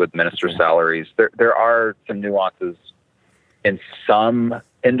nuances with minister salaries. There are some nuances in some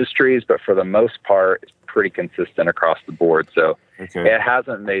industries, but for the most part, it's pretty consistent across the board. So it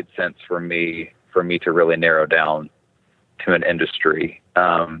hasn't made sense for me to really narrow down to an industry.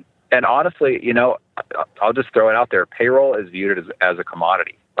 And honestly, I'll just throw it out there. Payroll is viewed as a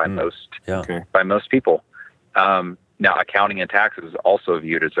commodity by most people. Now, accounting and taxes is also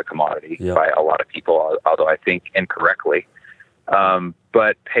viewed as a commodity by a lot of people, although I think incorrectly.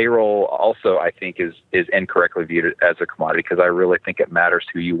 But payroll also, I think, is incorrectly viewed as a commodity, because I really think it matters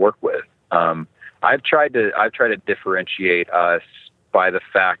who you work with. I've tried to differentiate us by the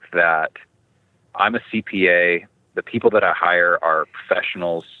fact that I'm a CPA. The people that I hire are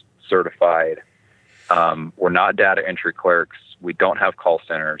professionals, certified. We're not data entry clerks. We don't have call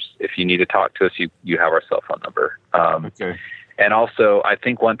centers. If you need to talk to us, you have our cell phone number. And also, I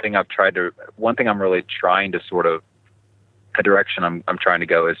think one thing I'm really trying to sort of, a direction I'm trying to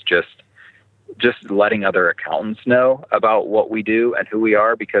go is just letting other accountants know about what we do and who we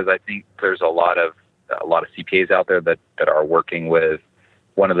are, because I think there's a lot of CPAs out there that are working with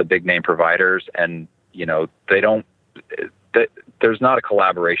one of the big name providers, and there's not a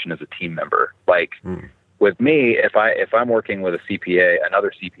collaboration as a team member. Like with me, if I'm working with a CPA,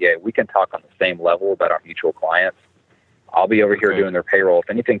 another CPA, we can talk on the same level about our mutual clients. I'll be over here doing their payroll. If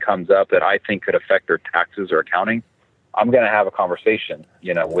anything comes up that I think could affect their taxes or accounting, I'm going to have a conversation,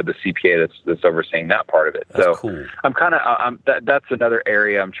 with the CPA that's overseeing that part of it. That's cool. I'm kind of, that's another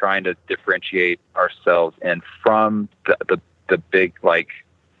area I'm trying to differentiate ourselves in from the big, like,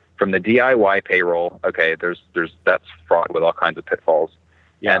 from the DIY payroll. Okay, that's fraught with all kinds of pitfalls.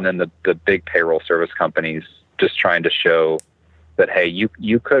 Yeah. And then the big payroll service companies, just trying to show that, hey,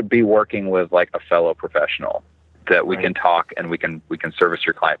 you could be working with like a fellow professional, that we can talk and we can service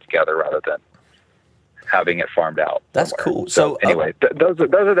your client together rather than having it farmed out. That's somewhere. cool. So anyway, those are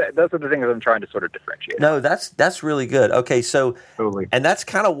the things I'm trying to sort of differentiate. No, that's really good. Okay, so totally. And that's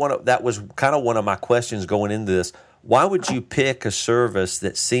that was kind of one of my questions going into this. Why would you pick a service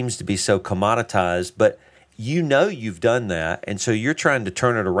that seems to be so commoditized, but you've done that, and so you're trying to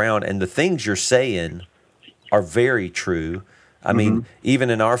turn it around, and the things you're saying are very true. I mean, even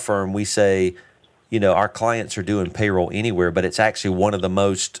in our firm, we say our clients are doing payroll anywhere, but it's actually one of the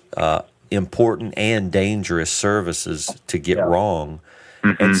most important and dangerous services to get wrong.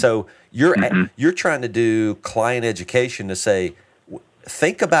 And so you're trying to do client education to say,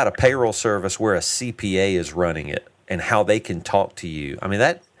 think about a payroll service where a CPA is running it and how they can talk to you. I mean,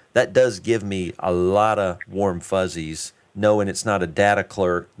 that does give me a lot of warm fuzzies, knowing it's not a data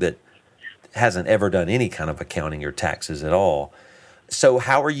clerk that hasn't ever done any kind of accounting or taxes at all. So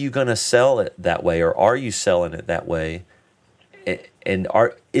how are you going to sell it that way, or are you selling it that way? And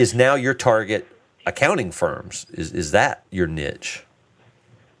is now your target accounting firms? Is that your niche?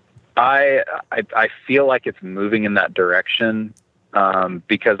 I feel like it's moving in that direction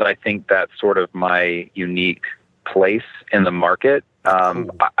because I think that's sort of my unique place in the market. Cool.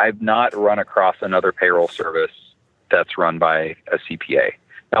 I've not run across another payroll service that's run by a CPA.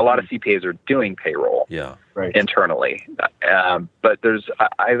 Now, a lot of CPAs are doing payroll internally, but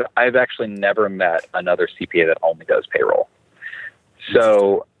I've actually never met another CPA that only does payroll.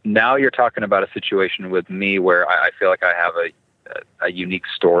 So now you're talking about a situation with me where I feel like I have a unique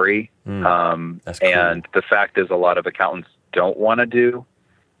story. That's cool. And the fact is, a lot of accountants don't want to do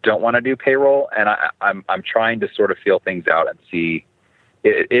payroll, and I'm trying to sort of feel things out and see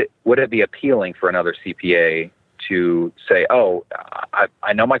would it be appealing for another CPA to say, oh,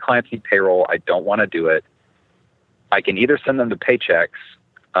 I know my clients need payroll, I don't want to do it. I can either send them the paychecks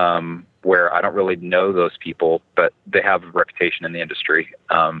where I don't really know those people, but they have a reputation in the industry.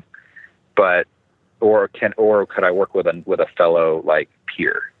 Or could I work with a fellow like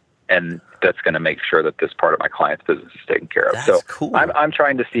peer, and that's going to make sure that this part of my client's business is taken care of. That's so cool. I'm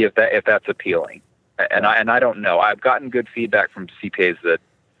trying to see if that's appealing, and I don't know. I've gotten good feedback from CPAs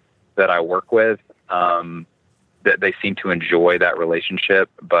that I work with, that they seem to enjoy that relationship,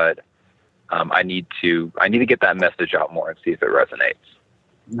 but I need to get that message out more and see if it resonates.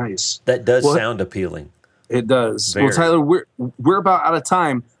 Nice. That does sound appealing. It does. Very. Well, Tyler, we're about out of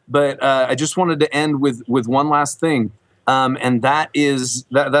time, but I just wanted to end with one last thing, and that's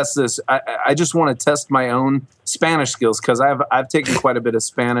this. I just want to test my own Spanish skills because I've taken quite a bit of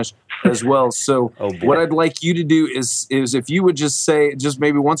Spanish as well. So what I'd like you to do is if you would just say, just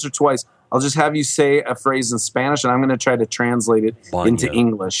maybe once or twice, I'll just have you say a phrase in Spanish, and I'm going to try to translate it into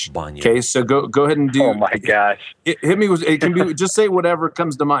English. Baño. Okay, so go ahead and do. Oh my gosh! Hit me with. It can be just say whatever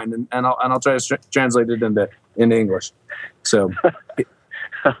comes to mind, and I'll try to translate it into English. So.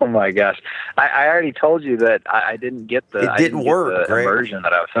 Oh my gosh! I already told you that I didn't get the. It didn't work, the immersion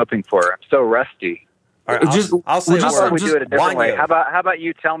that I was hoping for. I'm so rusty. All right, I'll say How about we do it a different way? Baño. How about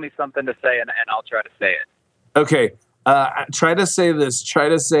you tell me something to say, and I'll try to say it. Okay. Try to say this. Try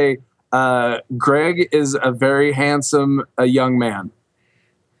to say. Greg is a very handsome young man.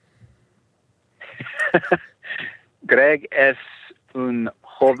 Greg es un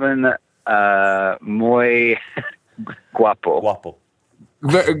joven muy guapo. Guapo.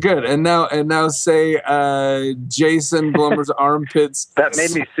 Very good. And now say Jason Blummer's armpits. That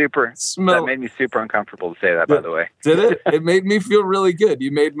made me super. Smell. That made me super uncomfortable to say that. By the way, Did it? It made me feel really good.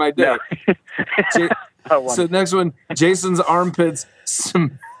 You made my day. So next one, Jason's armpits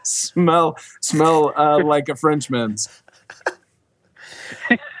smell like a Frenchman's.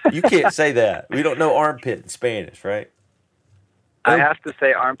 You can't say that. We don't know armpit in Spanish, right? I have to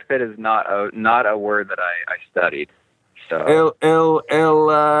say, armpit is not a word that I studied. So Is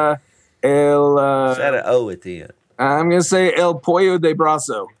that an O at the end? I'm gonna say el pollo de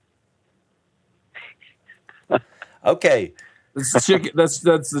brazo. Okay. That's the chicken. That's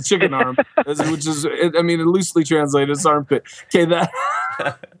the chicken arm, which is, I mean, loosely translated, it's armpit. Okay,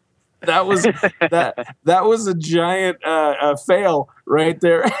 that was a giant fail right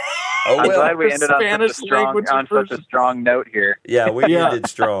there. Oh, I'm well, glad we ended on such a strong note here. Yeah, we ended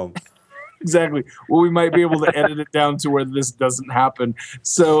strong. Exactly. Well, we might be able to edit it down to where this doesn't happen.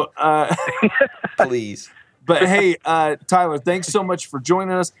 So, Please. But hey, Tyler, thanks so much for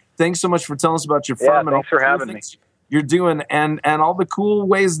joining us. Thanks so much for telling us about your firm and all thanks for the cool having me. things you're doing, and all the cool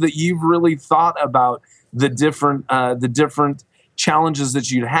ways that you've really thought about the different challenges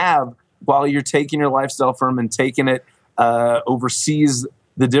that you'd have while you're taking your lifestyle firm and taking it overseas.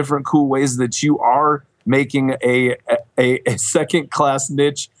 The different cool ways that you are making a second class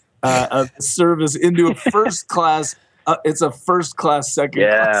niche service into a first class. It's a first class, second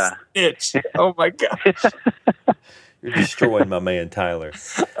class niche. Oh my gosh. You're destroying my man, Tyler.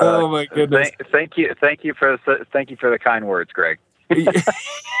 Oh my goodness! Thank you for the kind words, Greg.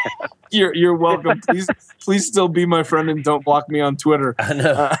 You're welcome. Please still be my friend and don't block me on Twitter. I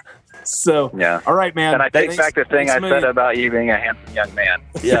know. All right, man. And I take back the thing I said about you being a handsome young man.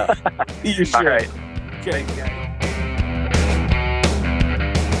 Yeah. You should. All right. Okay.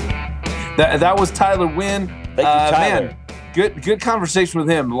 That was Tyler Wynn. Thank you, Tyler. Man, good conversation with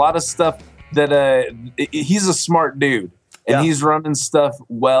him. A lot of stuff that he's a smart dude, and he's running stuff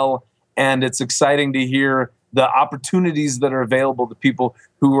well. And it's exciting to hear the opportunities that are available to people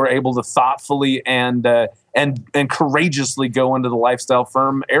who are able to thoughtfully and courageously go into the lifestyle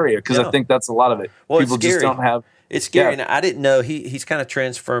firm area, because I think that's a lot of it. Well, people just don't have. It's scary. And I didn't know he's kind of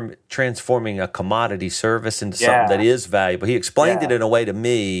transforming a commodity service into something that is valuable. He explained it in a way to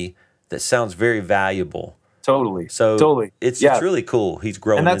me that sounds very valuable. Totally. So totally. It's really cool. He's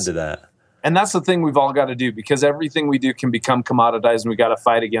growing into that. And that's the thing we've all got to do, because everything we do can become commoditized, and we got to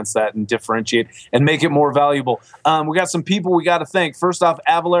fight against that and differentiate and make it more valuable. We got some people we got to thank. First off,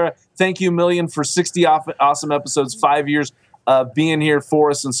 Avalara, thank you a million for 60 awesome episodes, 5 years of being here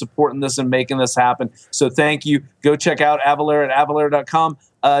for us and supporting this and making this happen. So thank you. Go check out Avalara at avalara.com.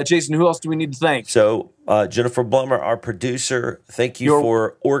 Jason, who else do we need to thank? So Jennifer Blummer, our producer, thank you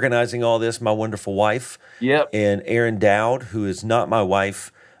for organizing all this, my wonderful wife. Yep. And Aaron Dowd, who is not my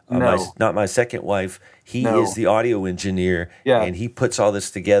wife, not my second wife. He is the audio engineer, and he puts all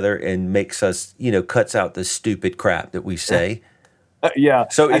this together and makes us, cuts out the stupid crap that we say.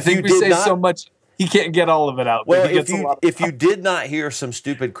 So I think we say so much, he can't get all of it out. Well, if you did not hear some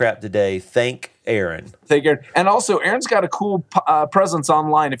stupid crap today, thank Aaron. Thank Aaron. And also, Aaron's got a cool presence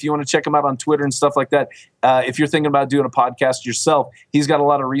online. If you want to check him out on Twitter and stuff like that, if you're thinking about doing a podcast yourself, he's got a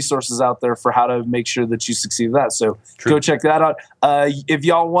lot of resources out there for how to make sure that you succeed with that. So go check that out. If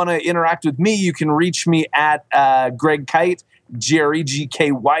y'all want to interact with me, you can reach me at Greg Kite,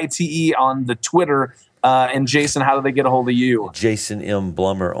 GregKyte on the Twitter. And Jason, how do they get a hold of you? Jason M.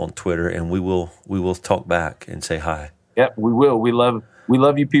 Blummer on Twitter, and we will talk back and say hi. Yep, we will. We love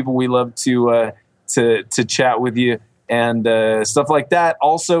you people. We love to chat with you and stuff like that.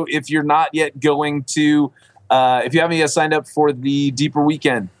 Also, if you're not yet going to, if you haven't yet signed up for the Deeper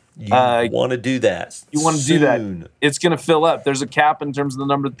Weekend, you want to do that. You want to do that. It's going to fill up. There's a cap in terms of the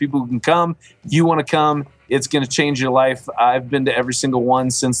number of people who can come. You want to come. It's going to change your life. I've been to every single one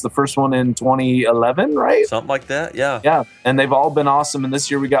since the first one in 2011, right? Something like that, yeah. Yeah, and they've all been awesome. And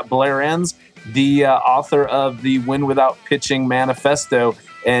this year we got Blair Enns, the author of the Win Without Pitching Manifesto,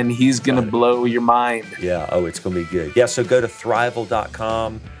 and he's going to blow your mind. Yeah, it's going to be good. Yeah, so go to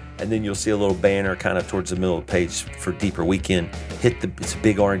Thrival.com, and then you'll see a little banner kind of towards the middle of the page for Deeper Weekend. It's a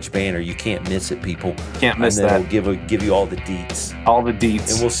big orange banner. You can't miss it, people. Can't miss that. And then it'll give you all the deets. All the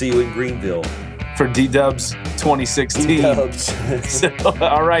deets. And we'll see you in Greenville. For D-Dubs 2016. D-Dubs. So,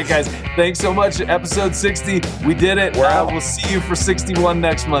 all right, guys. Thanks so much. Episode 60. We did it. We'll see you for 61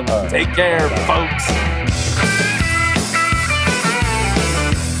 next month. Take care, folks.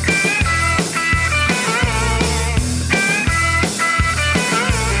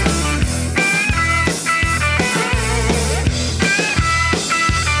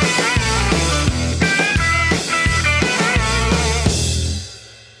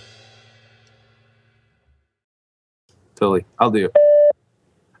 Totally. I'll do it.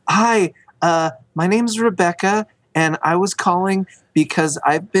 Hi, my name's Rebecca, and I was calling because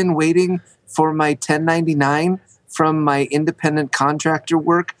I've been waiting for my 1099 from my independent contractor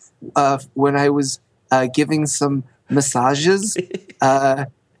work when I was giving some massages.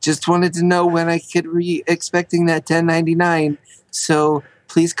 Just wanted to know when I could be expecting that 1099. So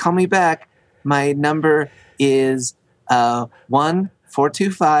please call me back. My number is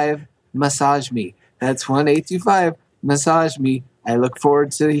 1-425 massage me. That's 1-825 massage me. I look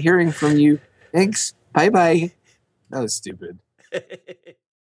forward to hearing from you. Thanks. Bye-bye. That was stupid.